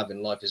you can have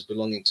in life is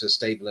belonging to a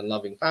stable and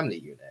loving family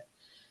unit.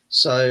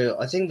 So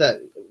I think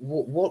that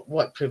what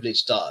white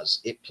privilege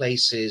does, it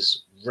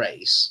places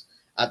race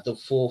at the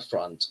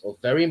forefront of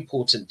very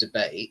important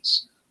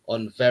debates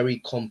on very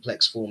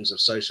complex forms of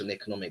social and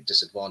economic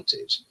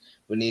disadvantage.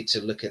 We need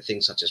to look at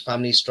things such as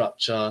family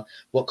structure,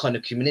 what kind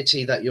of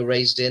community that you're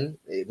raised in,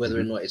 whether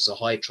or not it's a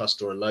high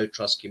trust or a low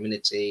trust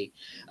community.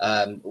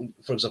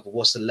 For example,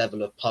 what's the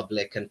level of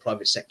public and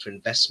private sector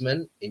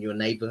investment in your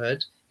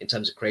neighborhood in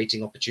terms of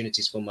creating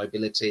opportunities for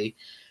mobility?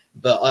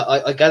 But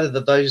I gather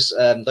that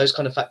those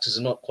kind of factors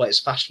are not quite as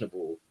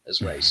fashionable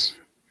as race.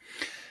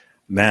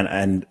 Man,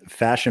 and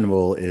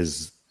fashionable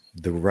is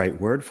the right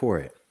word for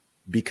it,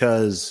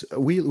 because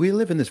we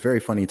live in this very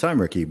funny time,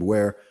 Rakib,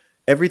 where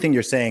everything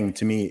you're saying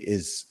to me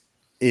is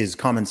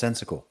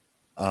commonsensical.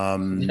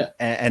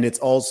 And it's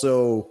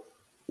also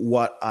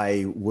what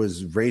I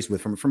was raised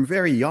with from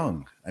very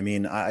young. I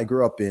mean, I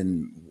grew up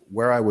in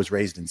where I was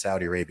raised in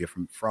Saudi Arabia.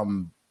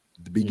 From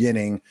the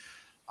beginning,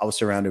 I was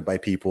surrounded by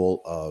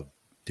people of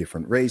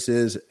different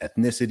races,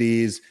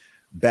 ethnicities,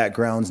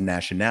 backgrounds,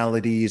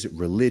 nationalities,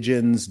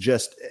 religions,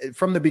 just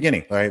from the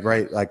beginning,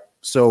 right? Like,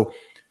 so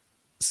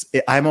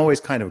I'm always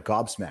kind of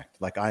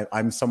gobsmacked. Like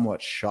I'm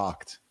somewhat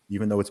shocked,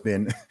 even though it's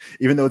been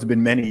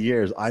many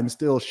years, I'm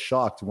still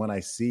shocked when I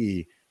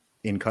see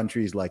in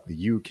countries like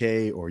the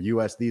UK or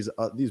US, these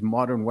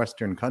modern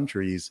Western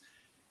countries,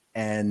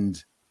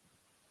 and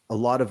a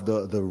lot of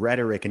the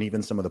rhetoric and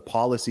even some of the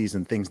policies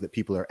and things that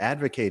people are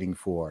advocating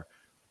for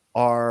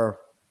are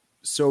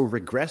so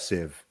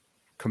regressive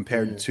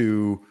compared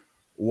to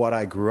what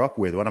I grew up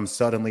with. When I'm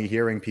suddenly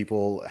hearing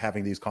people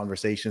having these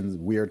conversations,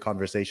 weird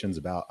conversations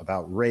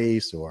about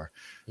race, or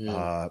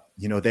I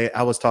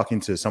was talking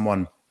to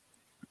someone.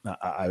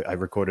 I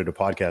recorded a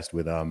podcast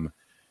with a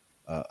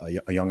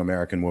young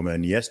American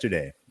woman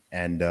yesterday,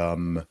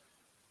 and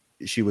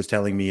she was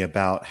telling me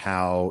about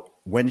how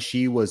when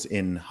she was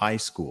in high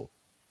school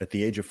at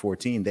the age of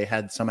 14, they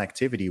had some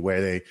activity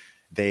where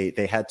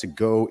they had to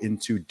go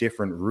into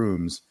different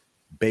rooms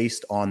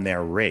based on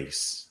their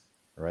race,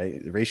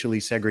 right? Racially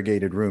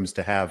segregated rooms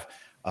to have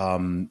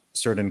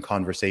certain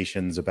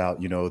conversations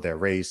about, their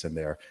race and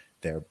their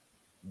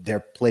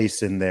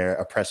place in their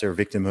oppressor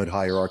victimhood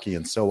hierarchy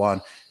and so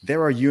on.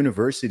 There are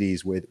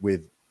universities with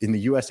in the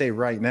USA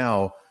right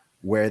now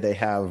where they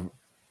have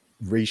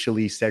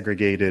racially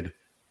segregated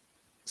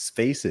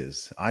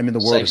spaces. I'm in the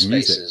world of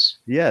music. Spaces.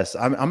 Yes,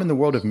 I'm in the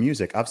world of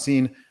music. I've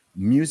seen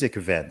music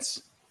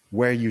events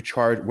where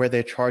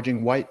they're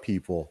charging white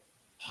people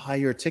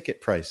higher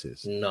ticket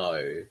prices.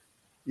 No.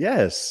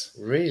 Yes.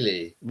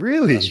 Really?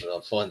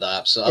 I find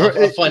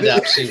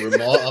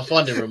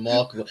it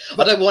remarkable.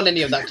 I don't want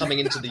any of that coming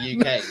into the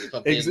UK. If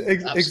I'm being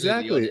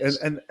exactly.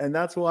 Honest. And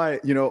that's why,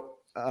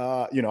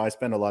 I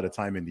spend a lot of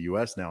time in the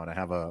US now, and I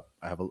have a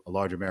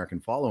large American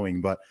following,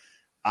 but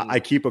I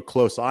keep a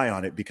close eye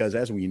on it because,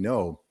 as we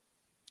know,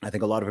 I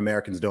think a lot of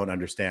Americans don't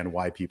understand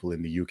why people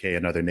in the UK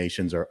and other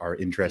nations are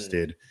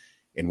interested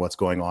in what's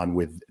going on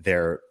with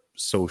their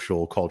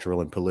social,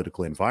 cultural, and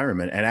political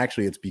environment. And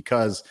actually, it's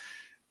because,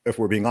 if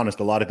we're being honest,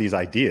 a lot of these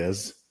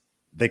ideas,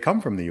 they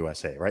come from the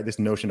USA, right? This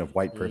notion of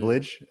white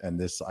privilege and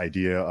this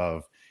idea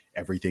of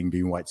everything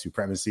being white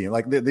supremacy. And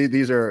like they're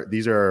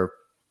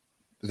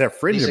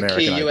fringe American ideas. These are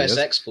key ideas. US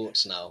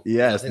exports now.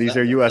 Yes, these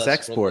are US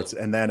exports.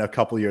 And then a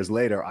couple years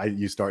later,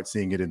 you start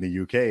seeing it in the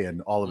UK,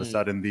 and all of a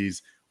sudden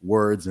these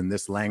words and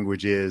this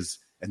languages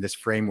and this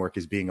framework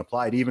is being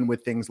applied, even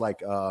with things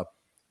like,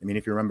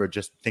 if you remember,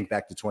 just think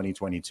back to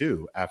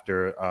 2022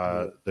 after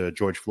the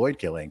George Floyd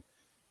killing,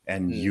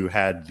 and you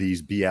had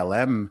these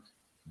BLM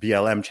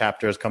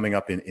chapters coming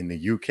up in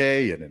the UK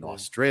and in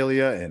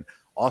Australia and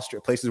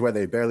places where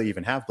they barely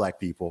even have Black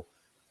people.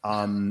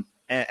 And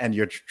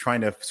you're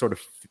trying to sort of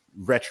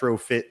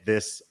retrofit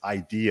this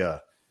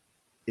idea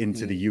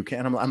into the UK,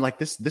 and I'm like,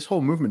 this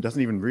whole movement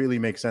doesn't even really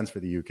make sense for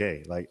the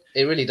UK. Like,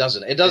 it really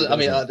doesn't. It doesn't. I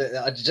mean,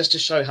 just to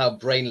show how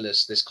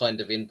brainless this kind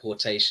of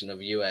importation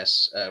of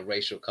US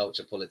racial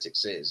culture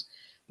politics is,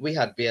 we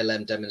had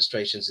BLM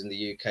demonstrations in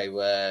the UK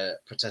where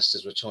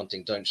protesters were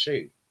chanting "Don't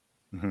shoot"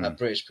 at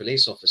British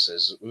police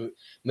officers,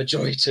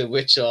 majority of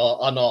which are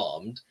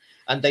unarmed.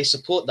 And they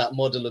support that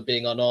model of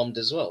being unarmed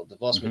as well. The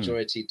vast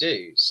majority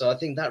do. So I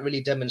think that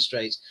really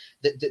demonstrates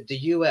that the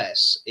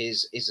US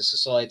is a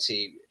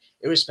society,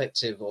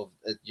 irrespective of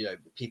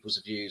people's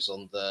views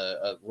on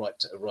the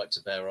right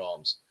to bear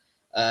arms.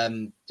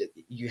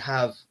 You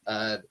have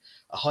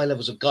high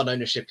levels of gun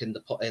ownership in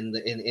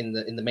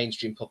the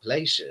mainstream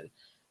population.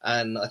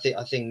 And I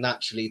think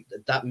naturally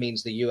that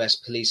means the US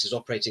police is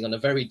operating on a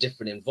very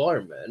different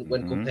environment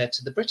when compared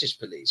to the British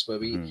police,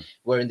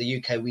 where in the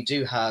UK we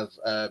do have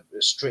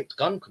strict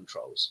gun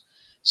controls.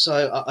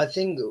 So I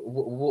think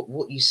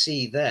what you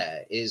see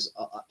there is,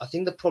 I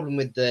think the problem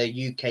with the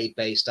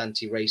UK-based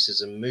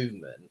anti-racism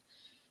movement,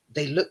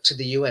 they look to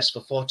the US for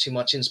far too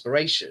much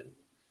inspiration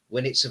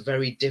when it's a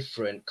very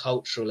different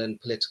cultural and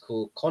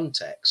political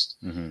context.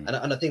 And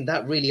I think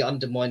that really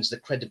undermines the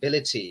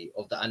credibility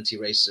of the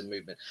anti-racism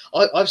movement.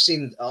 I've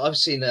seen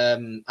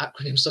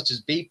acronyms such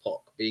as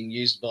BPOC being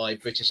used by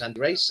British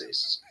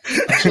anti-racists.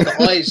 I'm sure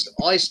the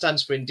I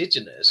stands for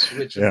Indigenous,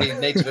 which would be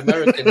Native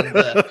American in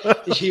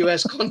the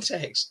US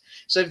context.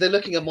 So if they're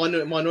looking at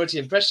minority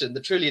oppression,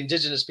 the truly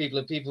Indigenous people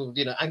are people,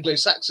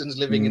 Anglo-Saxons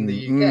living in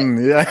the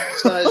UK.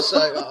 So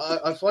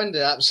I find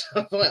it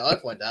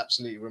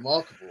absolutely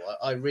remarkable.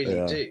 I really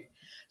do.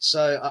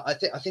 So I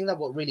think that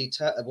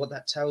what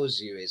that tells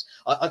you is,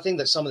 I think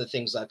that some of the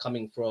things that are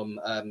coming from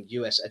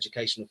US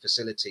educational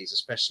facilities,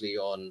 especially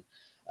on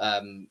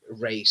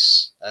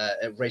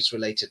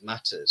race-related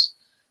matters,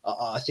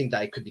 I think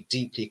that it could be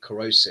deeply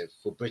corrosive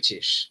for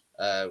British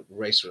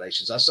race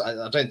relations.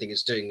 I don't think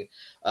it's doing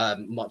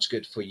much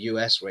good for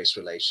US race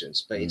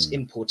relations, but its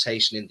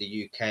importation in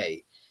the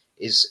UK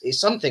is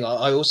something.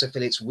 I also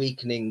feel it's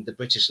weakening the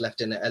British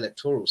left in an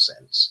electoral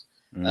sense.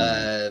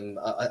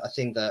 I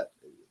think that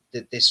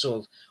this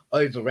sort of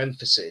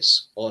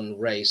overemphasis on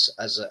race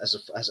as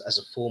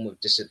a form of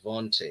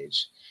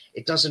disadvantage,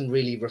 it doesn't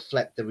really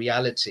reflect the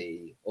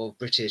reality of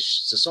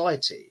British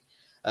society.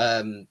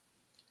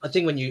 I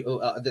think when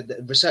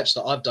the research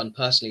that I've done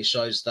personally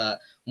shows that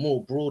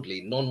more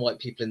broadly, non-white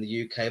people in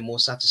the UK are more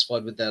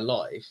satisfied with their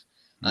life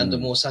and are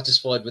more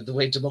satisfied with the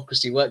way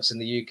democracy works in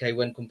the UK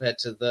when compared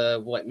to the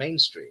white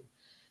mainstream.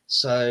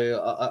 So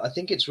I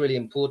think it's really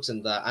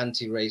important that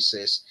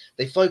anti-racists,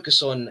 they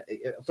focus on,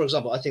 for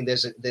example, I think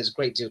there's a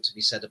great deal to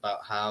be said about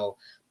how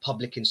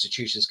public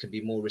institutions can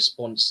be more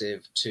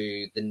responsive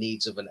to the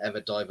needs of an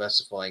ever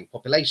diversifying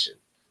population.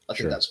 I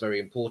think that's very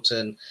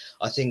important.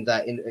 I think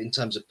that in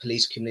terms of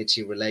police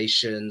community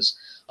relations,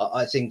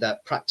 I think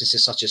that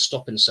practices such as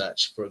stop and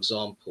search, for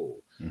example,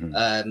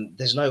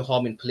 there's no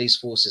harm in police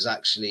forces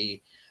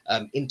actually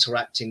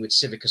interacting with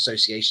civic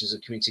associations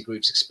and community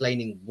groups,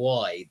 explaining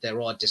why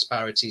there are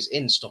disparities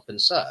in stop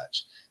and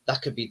search.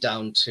 That could be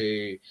down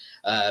to,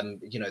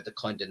 the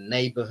kind of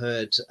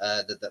neighborhood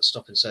that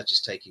stop and search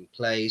is taking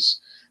place.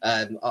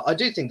 I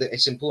do think that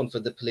it's important for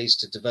the police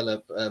to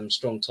develop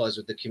strong ties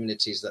with the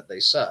communities that they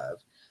serve,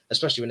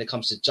 especially when it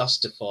comes to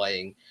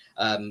justifying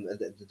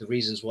the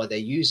reasons why they're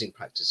using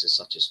practices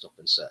such as stop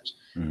and search.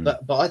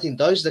 But I think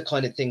those are the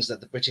kind of things that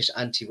the British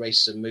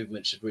anti-racism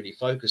movement should really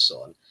focus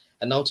on,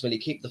 and ultimately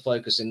keep the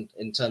focus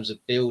in terms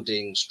of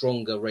building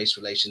stronger race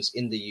relations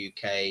in the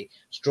UK,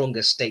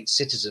 stronger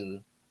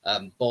state-citizen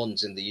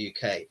bonds in the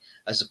UK,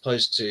 as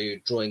opposed to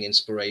drawing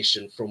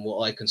inspiration from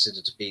what I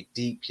consider to be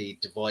deeply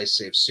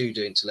divisive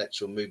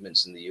pseudo-intellectual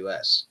movements in the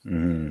US.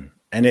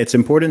 And it's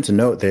important to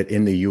note that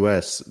in the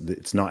US,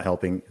 it's not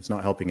helping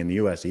in the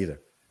US either.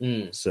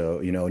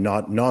 So,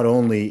 not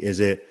only is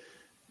it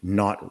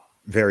not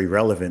very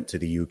relevant to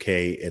the UK,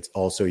 it's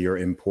also you're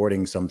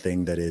importing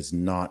something that's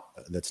not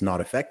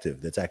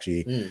effective. That's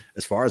actually,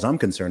 as far as I'm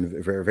concerned,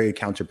 very, very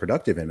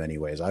counterproductive in many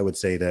ways. I would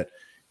say that,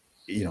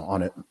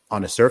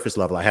 on a surface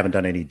level, I haven't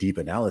done any deep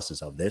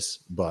analysis of this,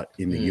 but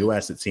in the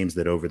US, it seems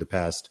that over the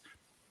past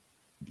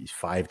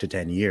 5 to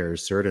 10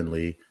 years,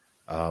 certainly,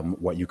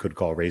 what you could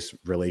call race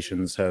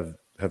relations have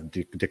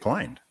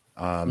declined.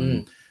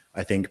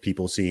 I think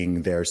people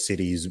seeing their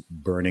cities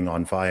burning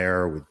on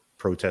fire with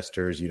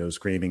protesters,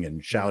 screaming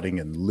and shouting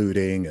and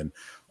looting, and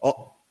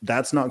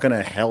that's not going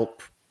to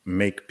help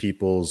make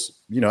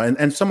people's,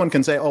 and someone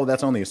can say, oh,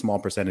 that's only a small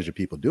percentage of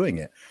people doing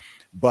it.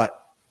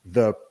 But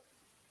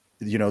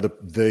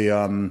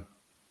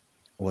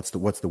what's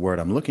the word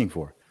I'm looking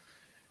for?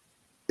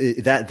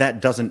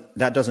 That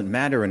doesn't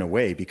matter in a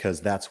way,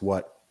 because that's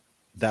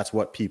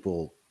what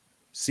people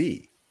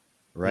see.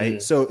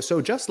 Right.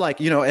 So just like,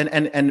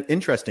 and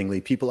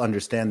interestingly, people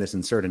understand this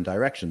in certain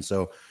directions.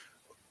 So,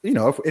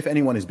 if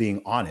anyone is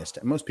being honest,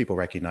 and most people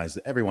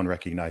everyone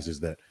recognizes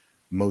that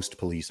most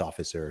police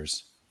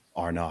officers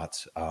are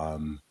not,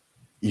 rabid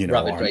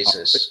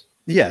racist.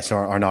 Yes,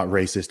 are not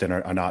racist and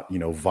are not,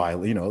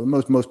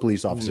 violent. Most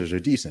police officers are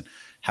decent.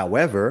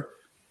 However,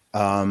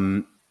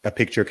 a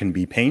picture can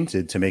be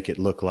painted to make it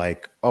look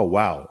like, oh,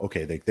 wow,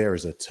 okay, there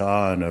is a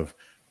ton of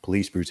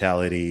police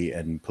brutality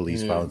and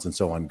police violence and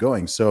so on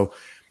going. So,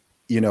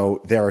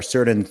 there are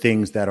certain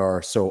things that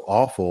are so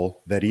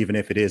awful that even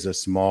if it is a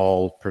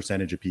small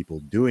percentage of people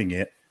doing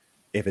it,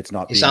 if it's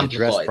not being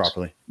addressed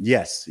properly,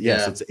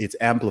 it's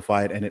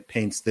amplified, and it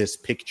paints this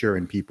picture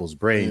in people's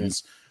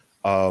brains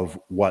of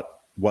what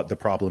the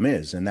problem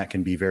is. And that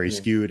can be very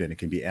skewed, and it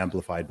can be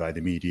amplified by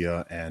the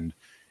media and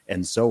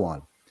so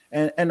on.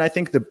 And I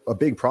think a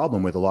big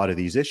problem with a lot of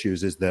these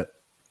issues is that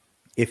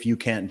if you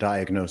can't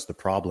diagnose the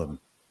problem,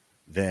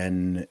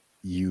 then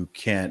you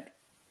can't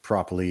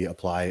properly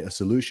apply a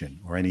solution,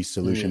 or any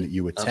solution that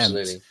you attempt.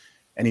 Absolutely.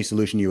 Any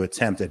solution you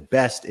attempt, at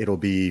best, it'll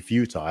be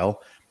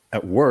futile.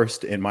 At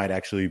worst, it might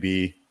actually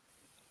be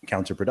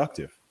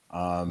counterproductive.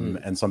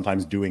 And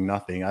sometimes doing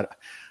nothing.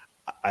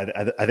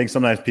 I think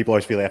sometimes people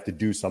always feel they have to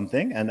do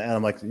something. And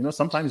I'm like,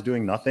 sometimes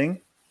doing nothing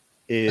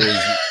is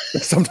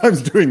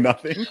sometimes doing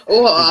nothing.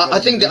 Oh, I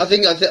think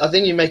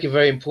you make a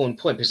very important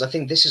point, because I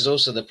think this is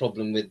also the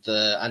problem with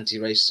the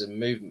anti-racism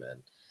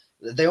movement.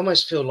 They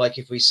almost feel like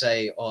if we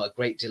say, "Oh, a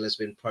great deal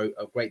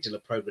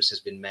of progress has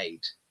been made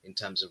in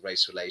terms of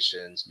race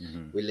relations.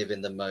 We live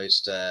in the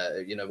most,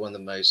 one of the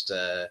most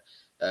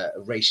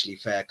racially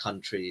fair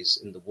countries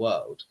in the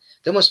world,"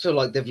 they almost feel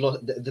like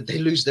they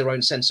lose their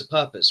own sense of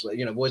purpose.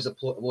 What is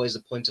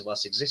the point of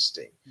us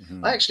existing?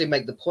 I actually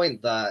make the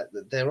point that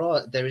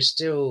there is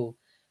still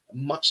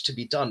much to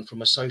be done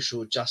from a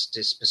social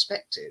justice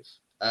perspective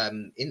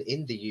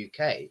in the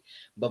UK.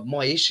 But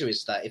my issue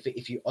is that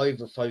if you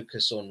over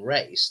focus on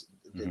race,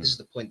 this is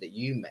the point that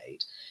you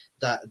made,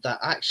 that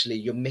actually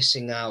you're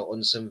missing out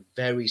on some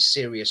very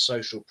serious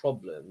social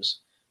problems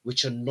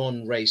which are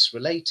non-race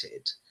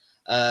related.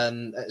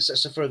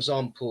 So for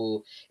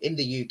example, in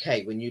the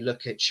UK, when you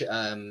look at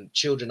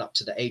children up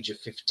to the age of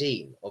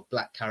 15 of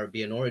Black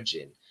Caribbean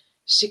origin,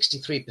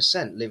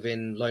 63% live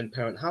in lone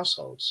parent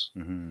households.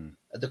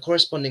 The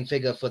corresponding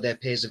figure for their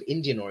peers of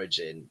Indian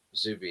origin,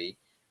 Zubi,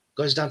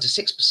 goes down to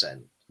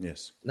 6%.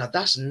 Yes. Now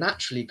that's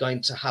naturally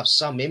going to have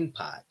some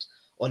impact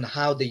on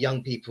how the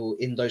young people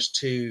in those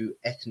two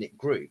ethnic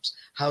groups,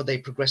 how they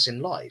progress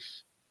in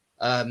life.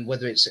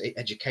 Whether it's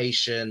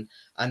education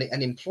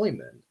and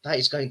employment, that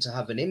is going to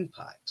have an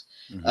impact.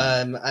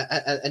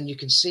 And you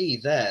can see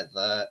there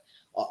that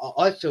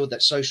I feel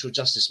that social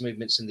justice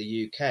movements in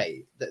the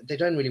UK, that they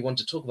don't really want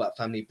to talk about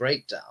family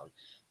breakdown,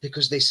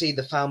 because they see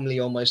the family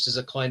almost as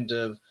a kind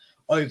of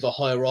over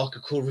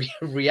hierarchical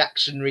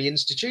reactionary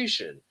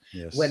institution.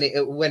 Yes.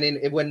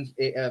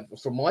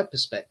 From my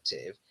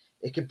perspective,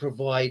 it can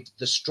provide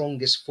the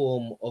strongest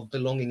form of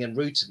belonging and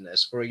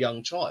rootedness for a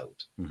young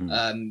child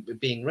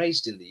being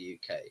raised in the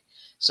UK.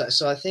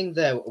 So I think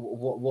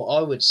what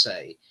I would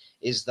say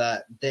is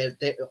that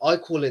I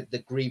call it the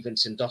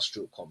grievance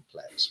industrial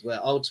complex, where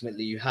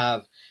ultimately you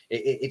have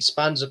it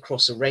spans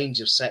across a range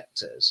of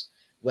sectors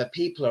where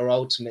people are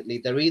ultimately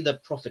they're either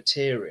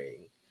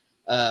profiteering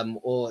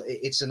or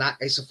it's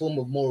a form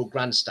of moral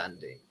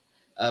grandstanding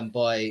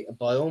by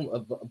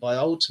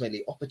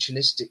ultimately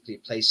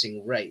opportunistically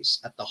placing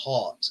race at the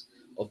heart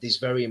of these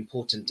very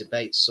important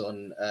debates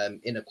on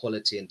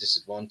inequality and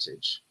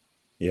disadvantage.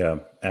 Yeah,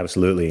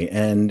 absolutely.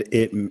 And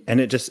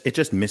it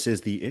just misses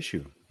the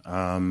issue.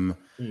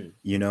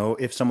 You know,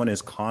 if someone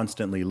is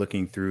constantly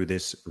looking through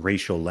this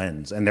racial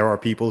lens, and there are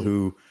people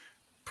who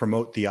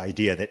promote the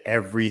idea that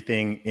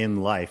everything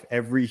in life,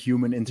 every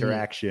human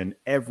interaction,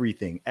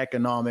 everything,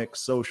 economic,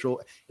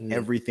 social,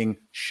 everything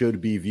should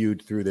be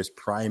viewed through this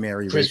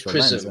primary racial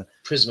lens.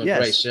 Prism of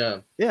race, yeah.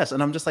 Yes,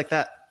 and I'm just like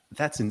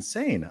that's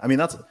insane. I mean,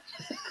 it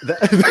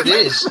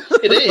is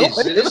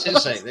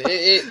insane.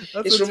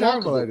 It's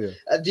remarkable. Idea.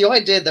 The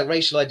idea that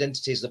racial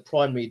identity is the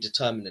primary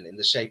determinant in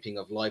the shaping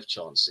of life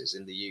chances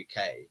in the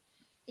UK,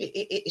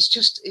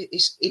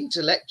 it's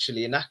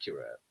intellectually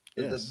inaccurate.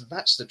 Yes.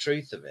 That's the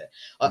truth of it.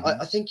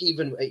 I think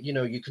even,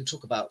 you can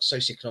talk about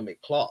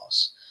socioeconomic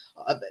class.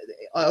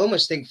 I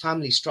almost think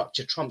family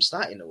structure trumps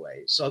that in a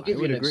way. So I'll give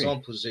you an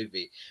example,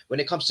 Zubi. When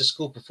it comes to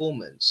school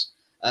performance,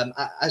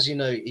 as you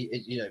know,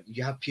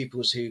 you have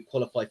pupils who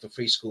qualify for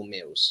free school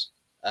meals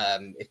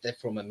if they're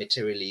from a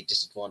materially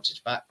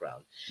disadvantaged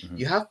background.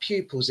 You have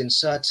pupils in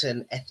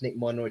certain ethnic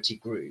minority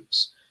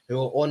groups who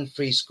are on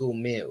free school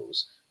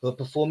meals who are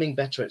performing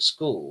better at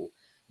school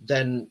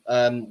than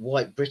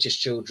white British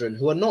children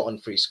who are not on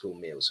free school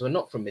meals, who are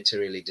not from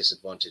materially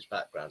disadvantaged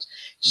backgrounds.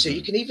 So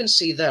you can even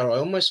see there, I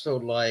almost feel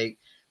like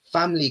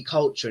family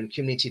culture and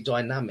community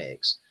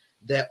dynamics,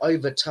 they're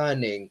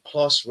overturning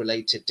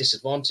class-related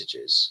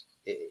disadvantages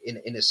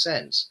in a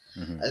sense.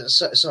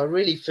 So I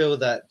really feel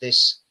that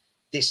this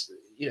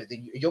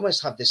you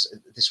almost have this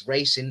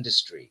race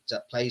industry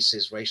that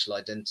places racial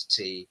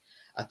identity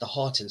at the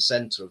heart and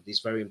center of these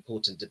very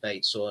important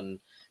debates on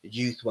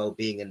youth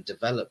well-being and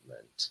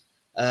development.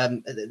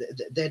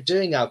 They're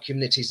doing our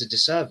communities a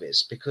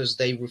disservice because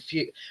they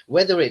refuse,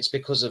 whether it's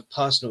because of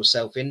personal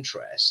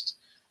self-interest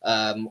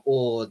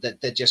or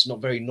that they're just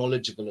not very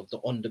knowledgeable of the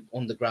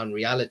on the ground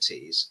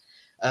realities.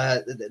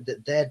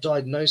 Their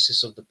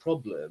diagnosis of the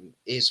problem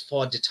is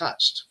far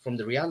detached from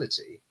the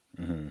reality.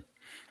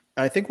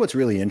 I think what's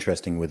really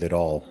interesting with it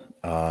all,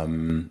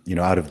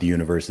 out of the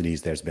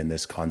universities, there's been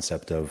this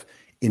concept of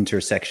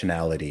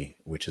intersectionality,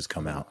 which has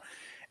come out.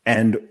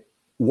 And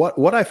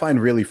what I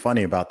find really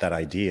funny about that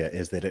idea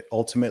is that it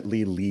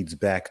ultimately leads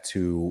back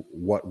to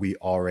what we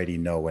already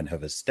know and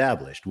have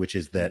established, which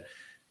is that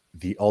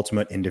the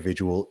ultimate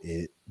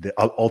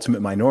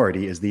ultimate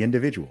minority is the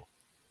individual,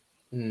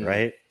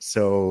 right?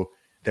 So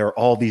there are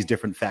all these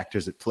different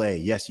factors at play.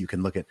 Yes, you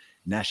can look at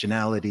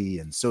nationality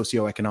and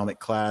socioeconomic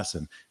class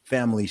and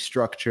family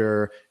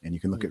structure, and you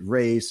can look at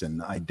race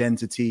and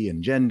identity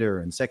and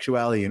gender and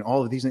sexuality and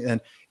all of these things. And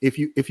if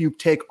you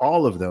take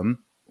all of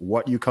them,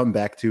 what you come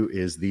back to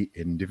is the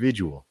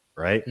individual,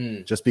 right?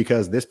 Just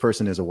because this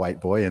person is a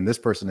white boy and this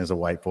person is a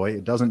white boy,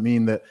 it doesn't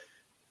mean that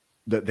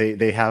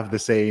they have the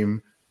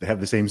same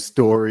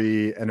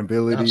story and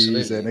abilities.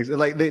 Absolutely. And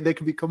like they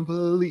could be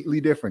completely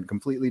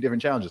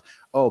different challenges.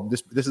 Oh,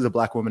 this is a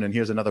black woman and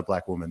here's another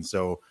black woman.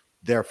 So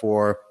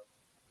therefore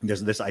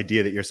there's this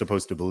idea that you're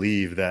supposed to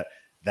believe that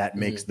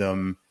makes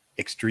them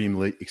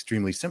extremely,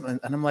 extremely similar.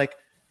 And I'm like,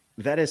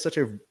 that is such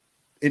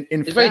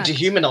it's very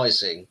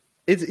dehumanizing.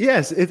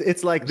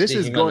 It's like this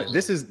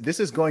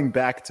is going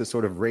back to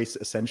sort of race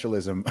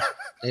essentialism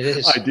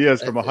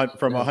ideas from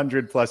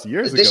 100+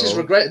 years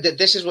ago.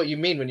 This is what you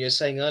mean when you're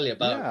saying earlier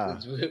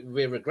about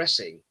we're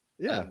regressing.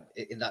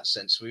 In that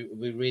sense,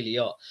 we really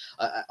are.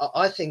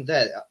 I think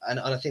that, and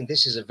I think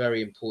this is a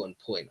very important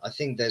point. I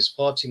think there's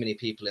far too many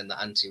people in the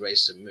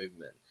anti-racism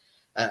movement,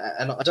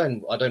 and I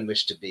don't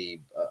wish to be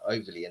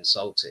overly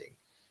insulting,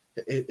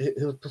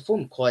 who have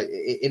performed quite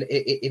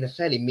in a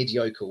fairly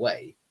mediocre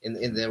way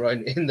in their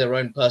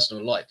own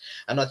personal life.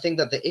 And I think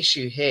that the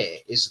issue here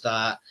is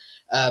that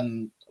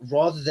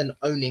rather than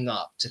owning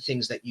up to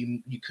things that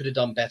you could have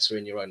done better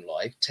in your own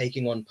life,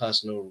 taking on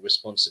personal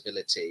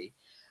responsibility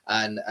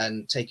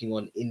and taking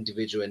on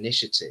individual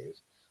initiative,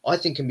 I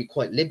think can be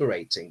quite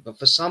liberating. But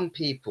for some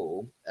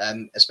people,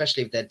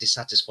 especially if they're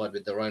dissatisfied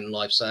with their own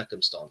life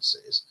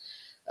circumstances,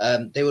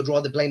 they would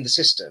rather blame the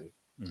system.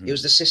 It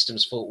was the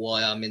system's fault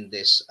why I'm in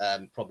this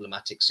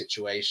problematic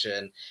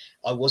situation.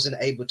 I wasn't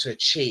able to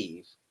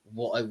achieve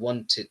what I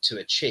wanted to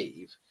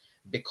achieve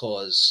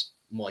because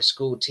my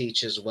school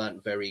teachers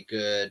weren't very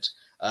good.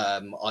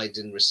 I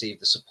didn't receive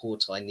the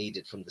support I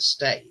needed from the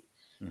state.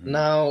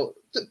 Now,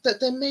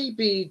 there may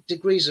be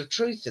degrees of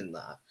truth in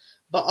that,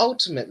 But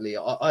ultimately,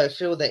 I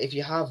feel that if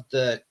you have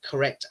the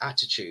correct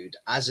attitude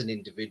as an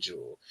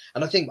individual,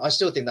 and I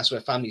still think that's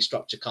where family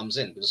structure comes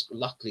in, because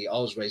luckily I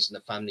was raised in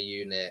a family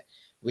unit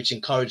which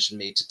encouraged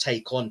me to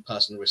take on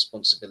personal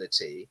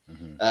responsibility.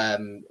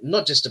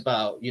 Not just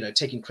about,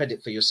 taking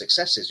credit for your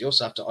successes. You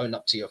also have to own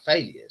up to your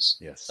failures.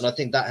 Yes. And I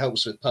think that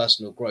helps with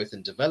personal growth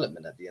and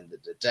development at the end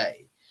of the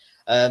day.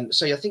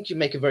 So I think you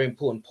make a very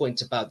important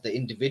point about the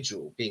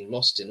individual being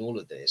lost in all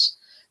of this.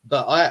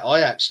 But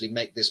I actually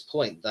make this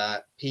point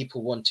that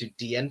people want to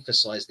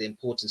de-emphasize the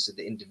importance of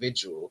the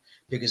individual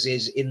because it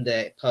is in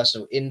their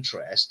personal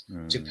interest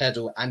to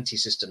peddle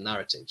anti-system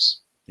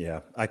narratives.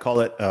 Yeah, I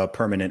call it a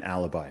permanent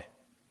alibi.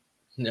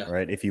 Yeah.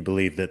 Right. If you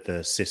believe that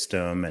the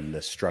system and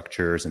the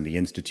structures and the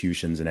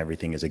institutions and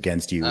everything is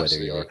against you,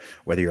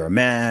 whether you're a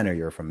man or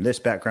you're from this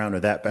background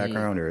or that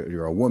background, or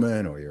you're a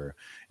woman or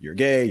you're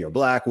gay, you're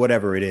black,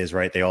 whatever it is,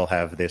 right? They all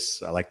have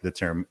this, I like the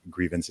term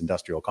grievance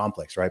industrial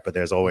complex, right? But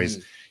there's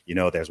always,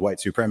 there's white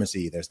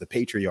supremacy, there's the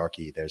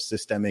patriarchy, there's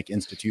systemic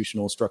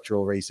institutional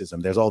structural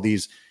racism. There's all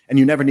these, and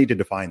you never need to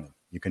define them.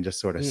 You can just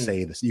sort of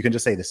say this. You can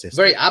just say the system.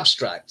 Very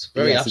abstract.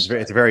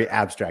 It's very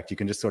abstract. You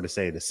can just sort of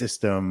say the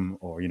system,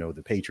 or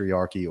the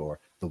patriarchy, or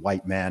the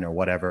white man, or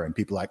whatever, and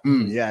people are like,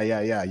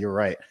 yeah, you're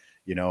right.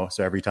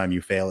 So every time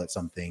you fail at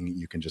something,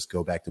 you can just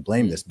go back to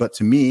blame this. But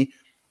to me,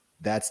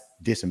 that's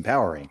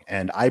disempowering,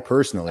 and I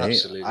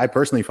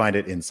personally find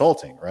it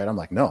insulting. Right? I'm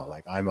like, no,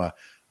 like I'm a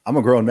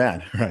grown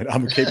man. Right?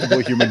 I'm a capable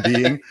human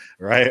being.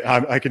 Right?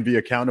 I can be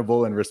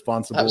accountable and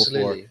responsible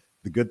for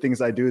the good things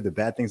I do, the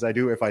bad things I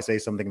do. If I say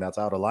something that's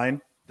out of line,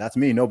 that's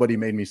me. Nobody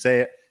made me say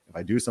it. If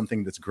I do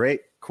something that's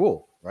great,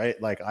 cool, right?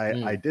 Like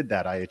I did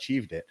that. I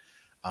achieved it.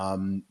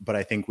 But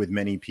I think with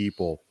many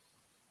people,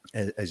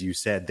 as you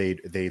said,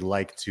 they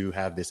like to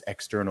have this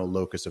external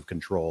locus of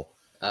control.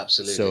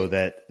 Absolutely. So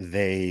that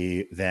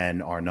they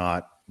then are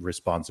not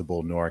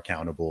responsible nor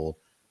accountable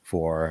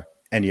for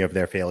any of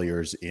their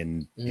failures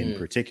in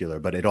particular.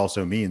 But it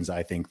also means,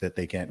 I think, that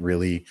they can't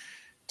really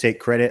take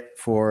credit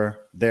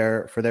for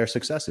their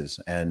successes.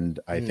 And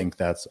I think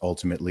that's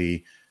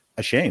ultimately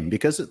a shame,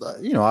 because, I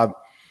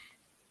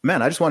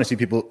just want to see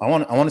people, I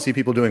want to see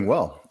people doing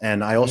well.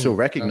 And I also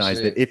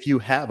recognize that if you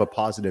have a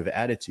positive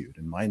attitude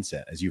and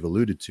mindset, as you've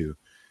alluded to,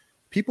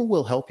 people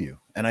will help you.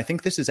 And I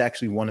think this is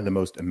actually one of the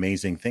most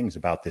amazing things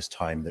about this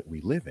time that we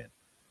live in,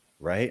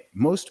 right?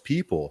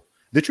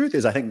 The truth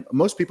is, I think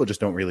most people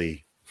just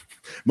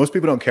most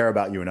people don't care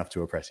about you enough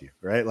to oppress you,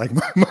 right? Like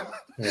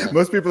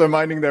most people are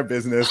minding their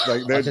business.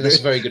 Like I think that's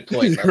a very good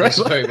point. Right? That's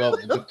a very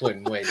good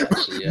point, Wayne,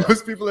 actually. Yeah.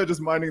 Most people are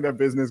just minding their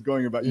business,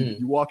 going about,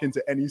 you walk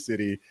into any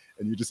city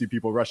and you just see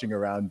people rushing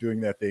around, doing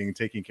their thing,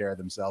 taking care of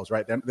themselves,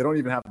 right? They don't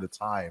even have the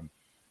time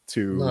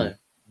to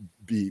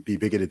be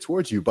bigoted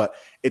towards you. But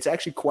it's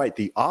actually quite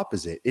the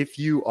opposite. If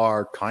you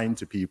are kind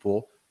to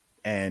people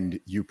and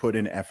you put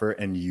in effort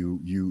and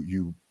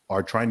you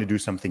are trying to do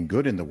something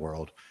good in the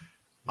world,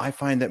 I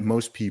find that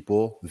most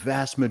people,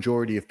 vast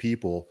majority of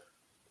people,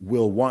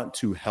 will want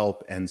to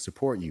help and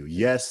support you.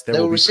 Yes, there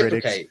will be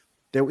critics.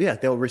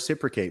 They'll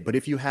reciprocate. But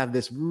if you have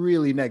this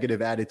really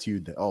negative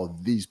attitude that,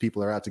 these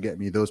people are out to get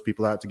me, those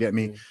people are out to get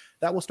me,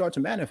 that will start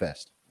to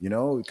manifest,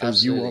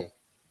 because you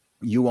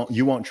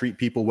won't treat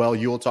people well.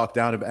 You'll talk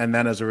down, and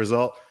then as a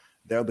result,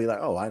 they'll be like,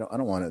 I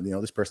don't want to,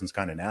 this person's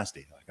kind of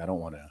nasty. Like, I don't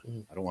want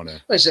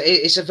to.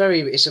 It's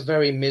a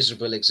very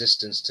miserable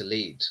existence to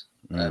lead.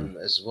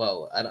 As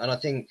well, and I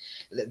think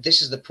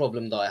this is the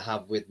problem that I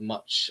have with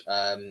much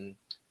of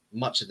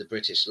the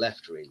British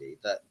left, really,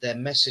 that their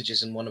message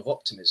isn't one of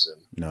optimism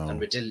and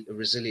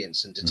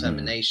resilience and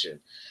determination.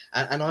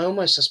 And I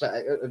almost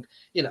suspect,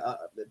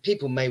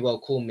 people may well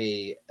call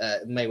me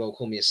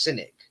a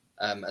cynic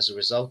as a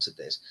result of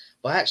this,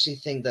 but I actually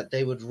think that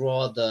they would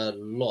rather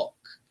lock,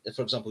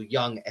 for example,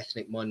 young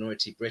ethnic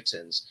minority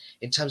Britons,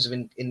 in terms of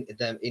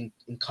in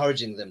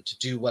encouraging them to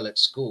do well at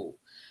school.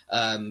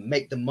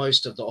 Make the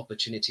most of the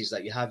opportunities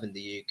that you have in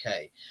the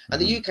UK.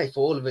 And the UK, for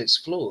all of its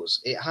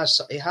flaws, it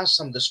has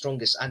some of the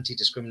strongest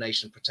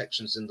anti-discrimination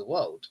protections in the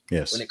world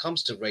when it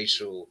comes to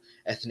racial,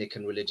 ethnic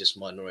and religious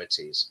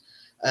minorities.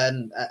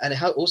 And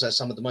it also has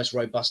some of the most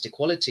robust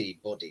equality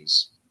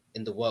bodies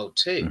in the world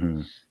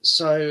too.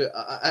 So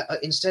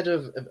instead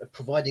of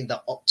providing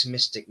that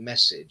optimistic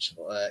message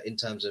in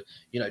terms of,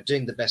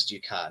 doing the best you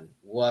can,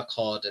 work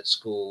hard at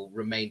school,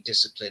 remain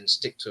disciplined,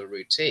 stick to a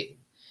routine,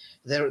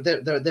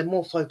 they're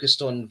more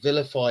focused on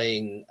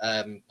vilifying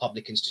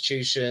public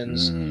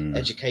institutions,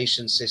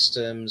 education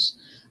systems,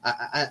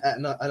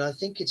 and I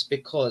think it's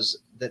because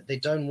that they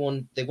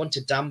want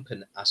to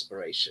dampen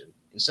aspiration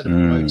instead of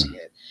promoting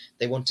it.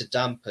 They want to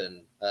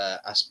dampen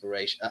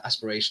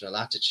aspirational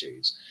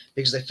attitudes,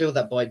 because they feel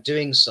that by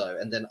doing so,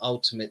 and then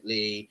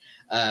ultimately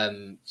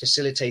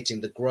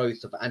facilitating the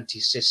growth of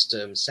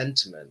anti-system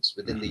sentiments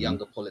within the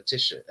younger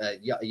population,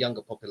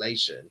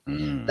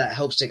 that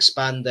helps to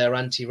expand their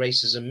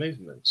anti-racism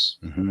movements.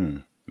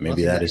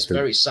 Maybe that is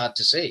very sad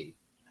to see,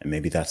 and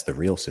maybe that's the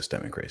real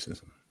systemic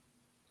racism.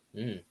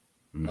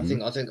 I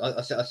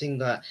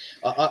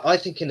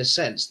think in a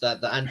sense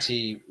that the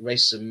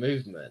anti-racism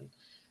movement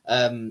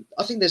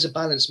I think there's a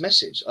balanced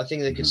message. I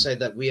think they could say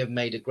that we have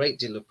made a great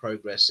deal of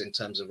progress in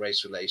terms of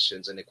race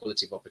relations and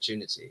equality of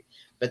opportunity,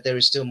 but there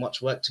is still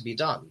much work to be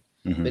done.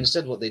 But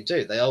instead, what they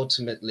do, they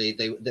ultimately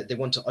they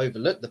want to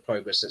overlook the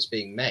progress that's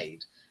being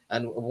made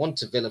and want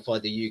to vilify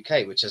the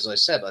UK, which, as I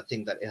said, I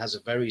think that it has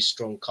a very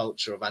strong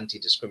culture of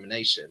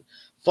anti-discrimination,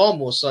 far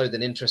more so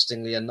than,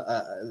 interestingly, than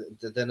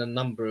a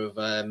number of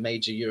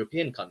major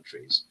European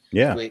countries,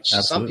 which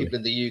absolutely. some people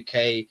in the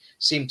UK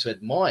seem to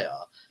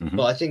admire.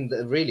 But I think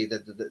that really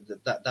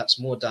that's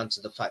more down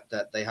to the fact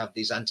that they have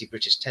these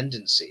anti-British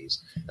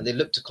tendencies and they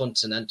look to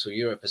continental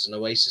Europe as an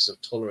oasis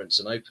of tolerance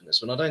and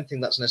openness, when I don't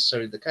think that's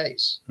necessarily the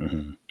case.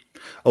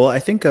 Well, I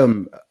think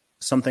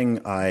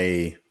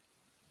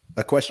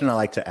a question I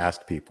like to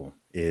ask people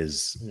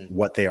is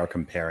what they are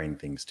comparing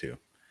things to.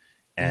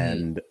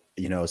 And,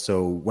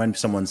 so when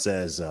someone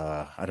says,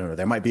 I don't know,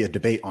 there might be a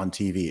debate on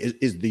TV,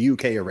 is the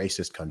UK a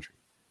racist country?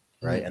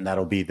 Right. And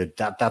that'll be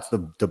that's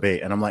the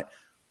debate. And I'm like,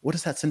 what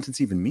does that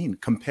sentence even mean?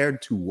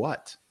 Compared to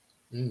what?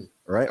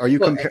 Right? Are you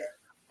comparing?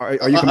 I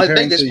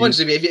think this point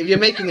to me, if you're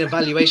making an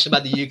evaluation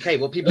about the UK,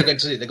 what people are going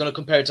to do, they're going to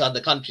compare it to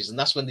other countries, and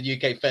that's when the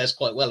UK fares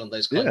quite well on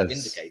those kind of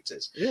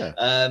indicators.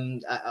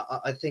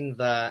 I think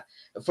that,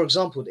 for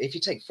example, if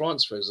you take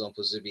France, for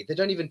example, Zubi, they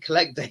don't even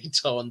collect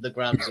data on the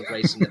grounds of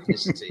race and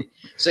ethnicity.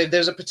 So if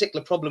there's a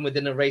particular problem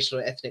within a racial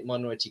or ethnic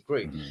minority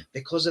group,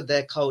 because of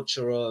their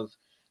culture of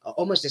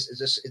almost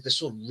this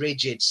sort of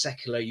rigid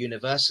secular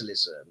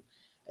universalism,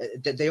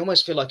 they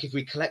almost feel like if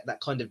we collect that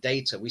kind of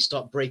data, we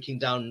start breaking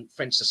down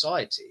French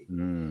society.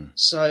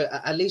 So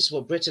at least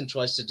what Britain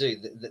tries to do,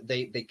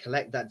 they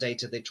collect that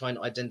data, they try and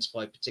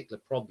identify particular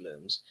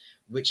problems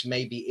which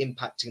may be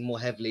impacting more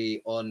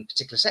heavily on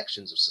particular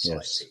sections of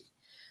society.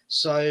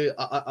 So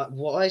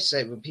what I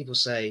say when people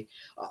say,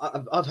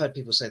 I've heard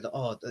people say that,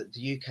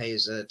 the UK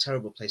is a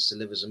terrible place to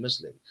live as a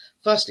Muslim.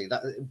 Firstly,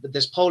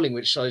 there's polling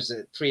which shows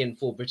that 3 in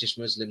 4 British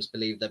Muslims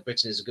believe that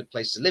Britain is a good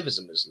place to live as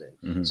a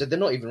Muslim. So they're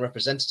not even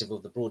representative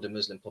of the broader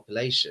Muslim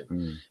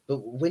population. But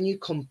when you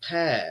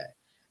compare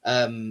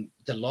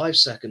the life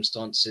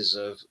circumstances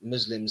of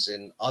Muslims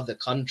in other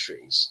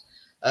countries,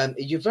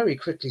 you very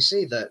quickly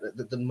see that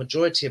the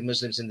majority of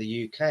Muslims in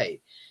the UK,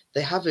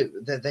 they have it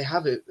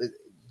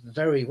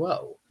very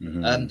well.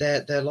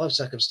 Their life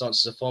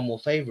circumstances are far more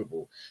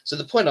favorable. So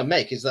the point I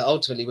make is that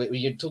ultimately, when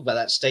you talk about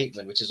that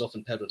statement, which is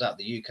often peddled out,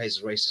 the UK is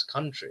a racist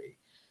country,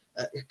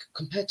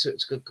 compared to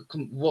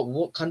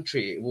what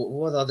country,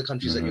 what are the other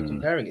countries that you're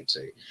comparing it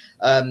to?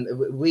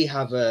 We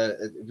have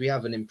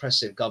an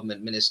impressive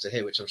government minister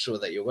here, which I'm sure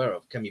that you're aware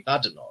of, Kemi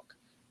Badenoch,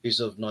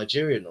 who's of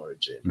Nigerian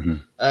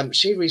origin.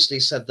 She recently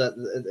said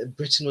that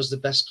Britain was the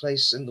best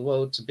place in the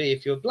world to be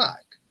if you're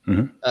black.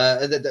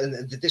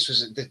 This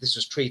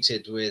was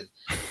treated with,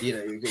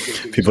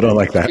 people don't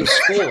like that.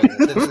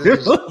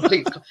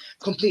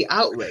 Complete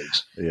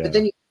outrage. But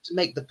then you have to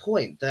make the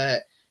point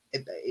that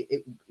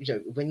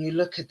when you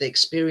look at the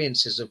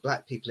experiences of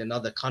black people in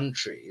other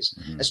countries,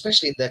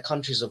 especially in their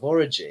countries of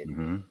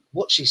origin,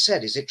 what she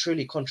said, is it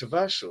truly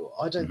controversial?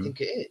 I don't think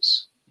it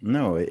is.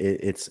 No,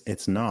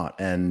 it's not.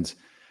 And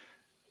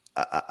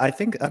I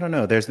think, I don't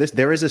know,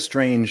 there is a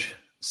strange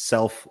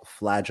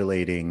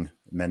self-flagellating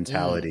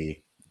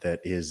mentality that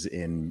is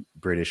in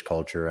British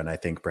culture, and I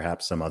think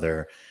perhaps some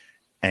other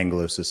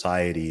Anglo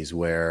societies,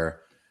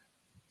 where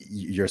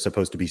you're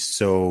supposed to be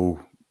so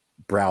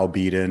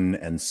browbeaten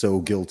and so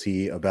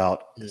guilty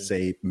about,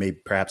 say, maybe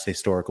perhaps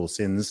historical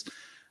sins,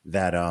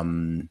 that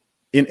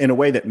in a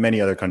way that many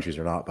other countries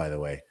are not, by the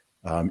way,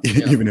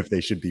 even if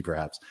they should be,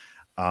 perhaps,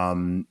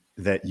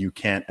 that you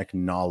can't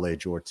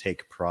acknowledge or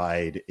take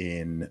pride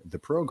in the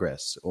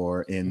progress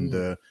or in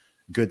the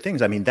good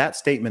things. I mean, that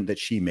statement that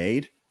she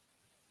made,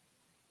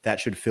 that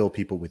should fill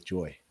people with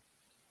joy.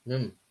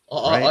 Right?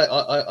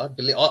 I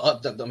believe.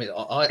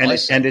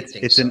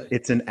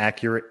 It's an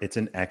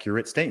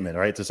accurate statement,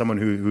 right? To someone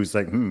who's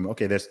like,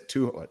 okay, there's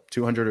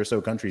 200 or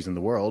so countries in the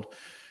world.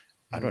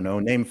 I don't know,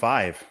 name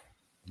 5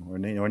 or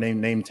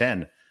name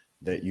 10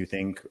 that you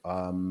think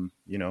would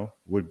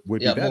be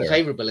better, more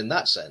favorable in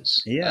that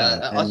sense.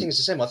 I think it's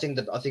the same. I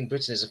think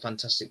Britain is a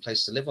fantastic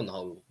place to live on the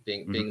whole,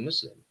 being a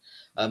Muslim.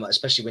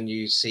 Especially when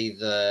you see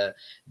the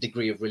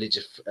degree of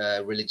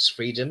religious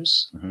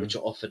freedoms which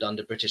are offered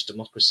under British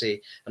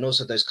democracy, and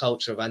also those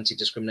culture of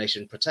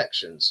anti-discrimination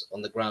protections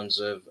on the grounds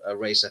of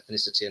race,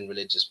 ethnicity, and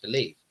religious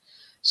belief.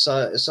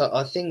 So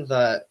I think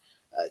that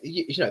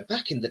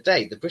back in the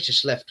day, the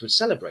British left would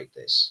celebrate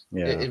this.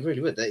 It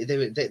really would.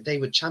 They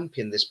would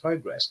champion this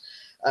progress.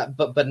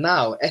 But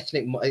now,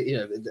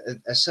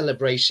 a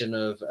celebration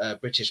of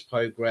British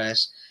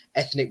progress,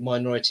 ethnic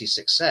minority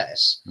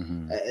success,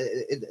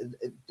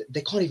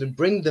 they can't even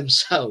bring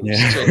themselves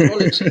to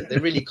acknowledge it. They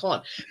really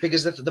can't,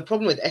 because the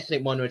problem with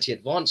ethnic minority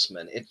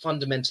advancement, it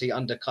fundamentally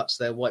undercuts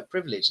their white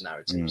privilege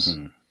narratives.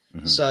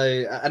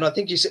 So, and I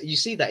think you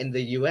see that in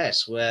the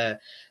US, where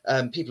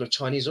people of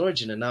Chinese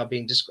origin are now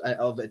being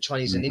of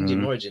Chinese and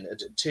Indian origin,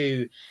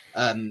 2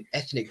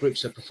 ethnic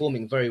groups are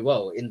performing very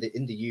well in the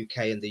UK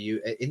and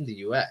in the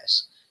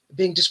US,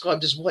 being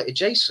described as white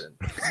adjacent.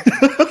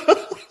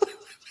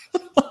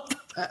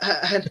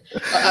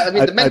 I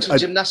mean, the mental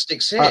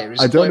gymnastics here is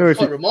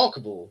quite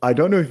remarkable. I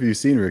don't know if you've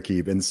seen,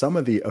 Rakib, in some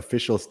of the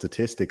official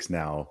statistics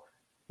now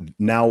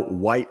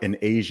white and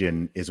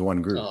Asian is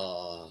one group.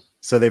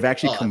 So they've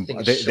actually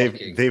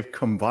they've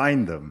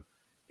combined them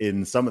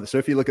in some of the. So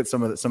if you look at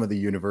some of the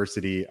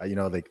university,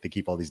 they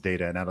keep all these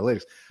data and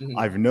analytics. Mm-hmm.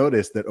 I've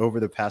noticed that over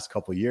the past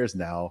couple of years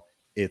now,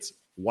 it's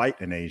white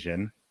and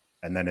Asian.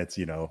 And then it's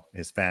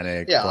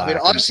Hispanic. Yeah, Black,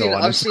 I've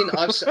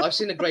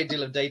seen a great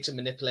deal of data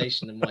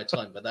manipulation in my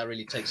time, but that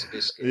really takes a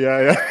biscuit.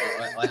 Yeah.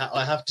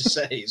 I have to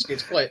say it's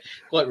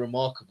quite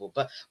remarkable.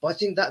 But I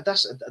think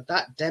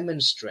that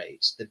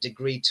demonstrates the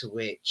degree to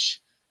which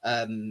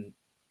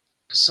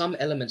some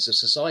elements of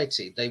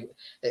society they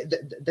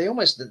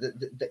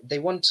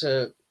want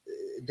to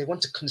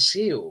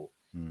conceal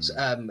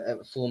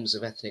forms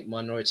of ethnic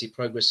minority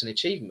progress and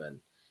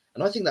achievement,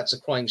 and I think that's a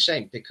crying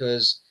shame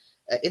because.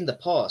 In the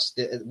past,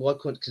 what I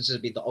could consider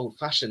to be the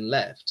old-fashioned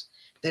left,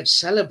 they'd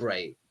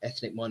celebrate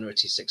ethnic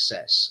minority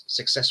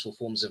successful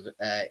forms of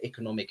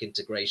economic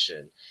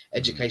integration,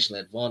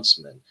 educational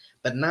advancement.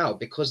 But now,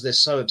 because they're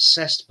so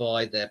obsessed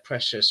by their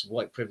precious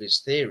white privilege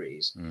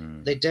theories,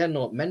 they dare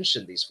not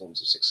mention these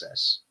forms of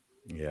success.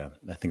 Yeah,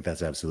 I think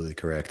that's absolutely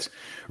correct.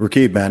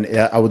 Rakib, man,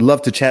 I would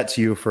love to chat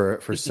to you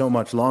for so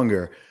much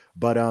longer.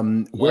 But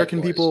where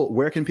can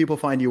people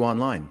find you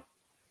online?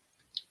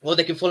 Well,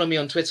 they can follow me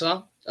on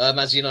Twitter.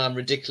 As you know, I'm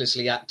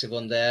ridiculously active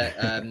on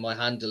there. My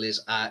handle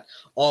is at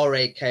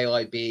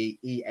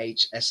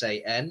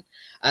RAKIBEHSAN.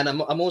 And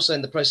I'm also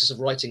in the process of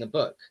writing a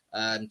book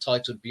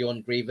titled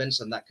Beyond Grievance,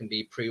 and that can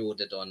be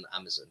pre-ordered on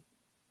Amazon.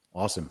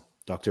 Awesome.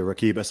 Dr.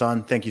 Rakib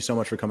Ehsan, thank you so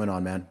much for coming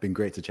on, man. Been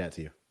great to chat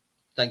to you.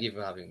 Thank you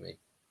for having me.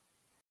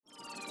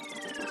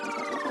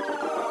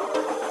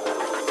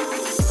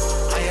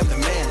 I am the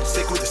man,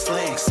 sick with the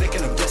slang, sick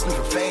and I'm destined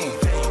for fame.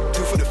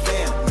 Do for the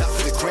fam, not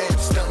for the gram,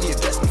 stunting you're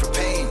destined for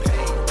pain.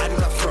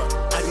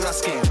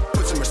 Scam.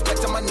 Put some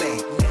respect on my name.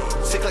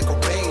 Sick like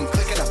Cobain,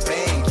 click and I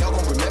bang. Y'all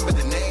gon' remember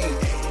the name.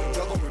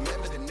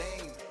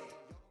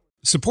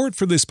 Support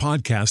for this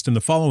podcast and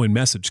the following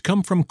message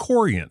come from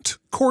Corient.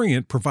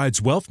 Corient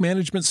provides wealth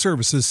management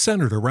services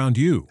centered around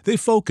you. They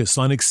focus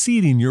on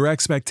exceeding your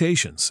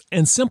expectations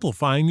and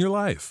simplifying your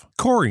life.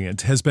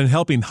 Corient has been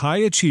helping high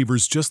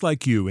achievers just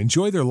like you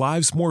enjoy their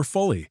lives more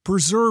fully,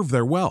 preserve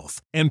their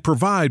wealth, and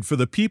provide for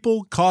the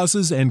people,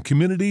 causes, and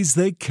communities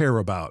they care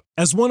about.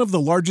 As one of the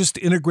largest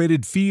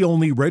integrated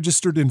fee-only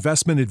registered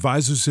investment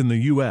advisors in the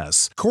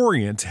U.S.,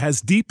 Corient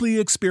has deeply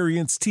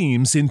experienced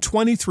teams in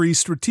 23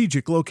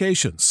 strategic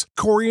locations.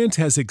 Corient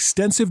has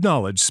extensive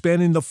knowledge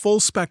spanning the full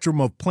spectrum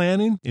of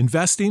planning,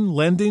 investing,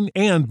 lending,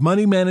 and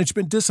money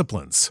management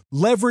disciplines.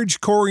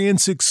 Leverage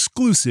Corient's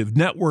exclusive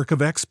network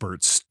of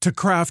experts to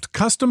craft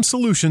custom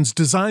solutions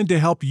designed to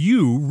help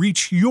you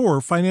reach your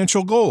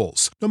financial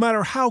goals, no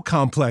matter how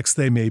complex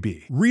they may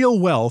be. Real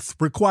wealth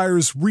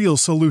requires real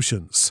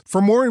solutions.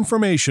 For more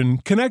information,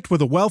 connect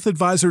with a wealth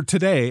advisor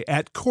today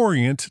at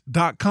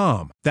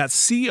Corient.com.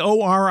 That's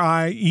Corient.com.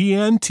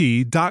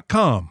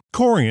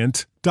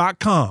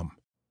 Corient.com.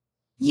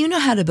 You know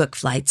how to book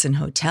flights and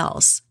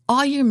hotels.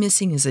 All you're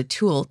missing is a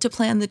tool to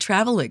plan the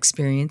travel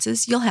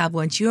experiences you'll have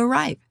once you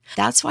arrive.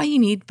 That's why you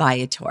need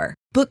Viator.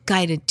 Book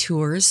guided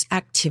tours,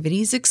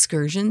 activities,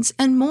 excursions,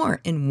 and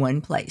more in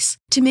one place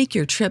to make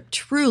your trip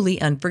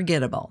truly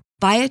unforgettable.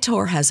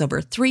 Viator has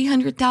over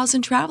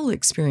 300,000 travel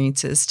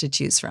experiences to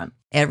choose from.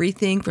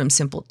 Everything from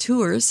simple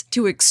tours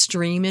to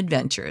extreme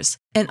adventures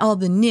and all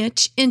the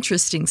niche,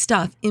 interesting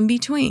stuff in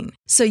between.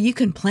 So you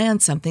can plan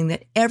something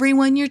that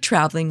everyone you're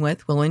traveling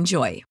with will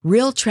enjoy.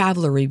 Real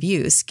traveler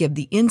reviews give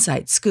the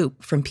inside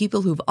scoop from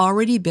people who've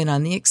already been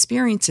on the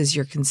experiences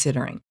you're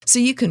considering. So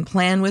you can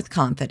plan with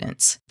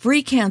confidence.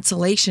 Free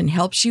cancellation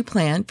helps you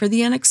plan for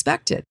the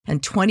unexpected.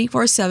 And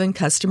 24/7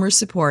 customer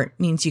support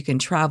means you can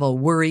travel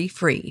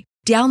worry-free.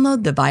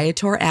 Download the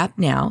Viator app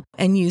now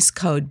and use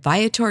code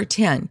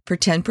Viator10 for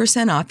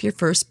 10% off your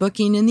first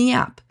booking in the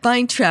app.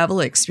 Find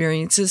travel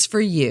experiences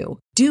for you.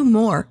 Do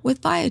more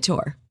with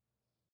Viator.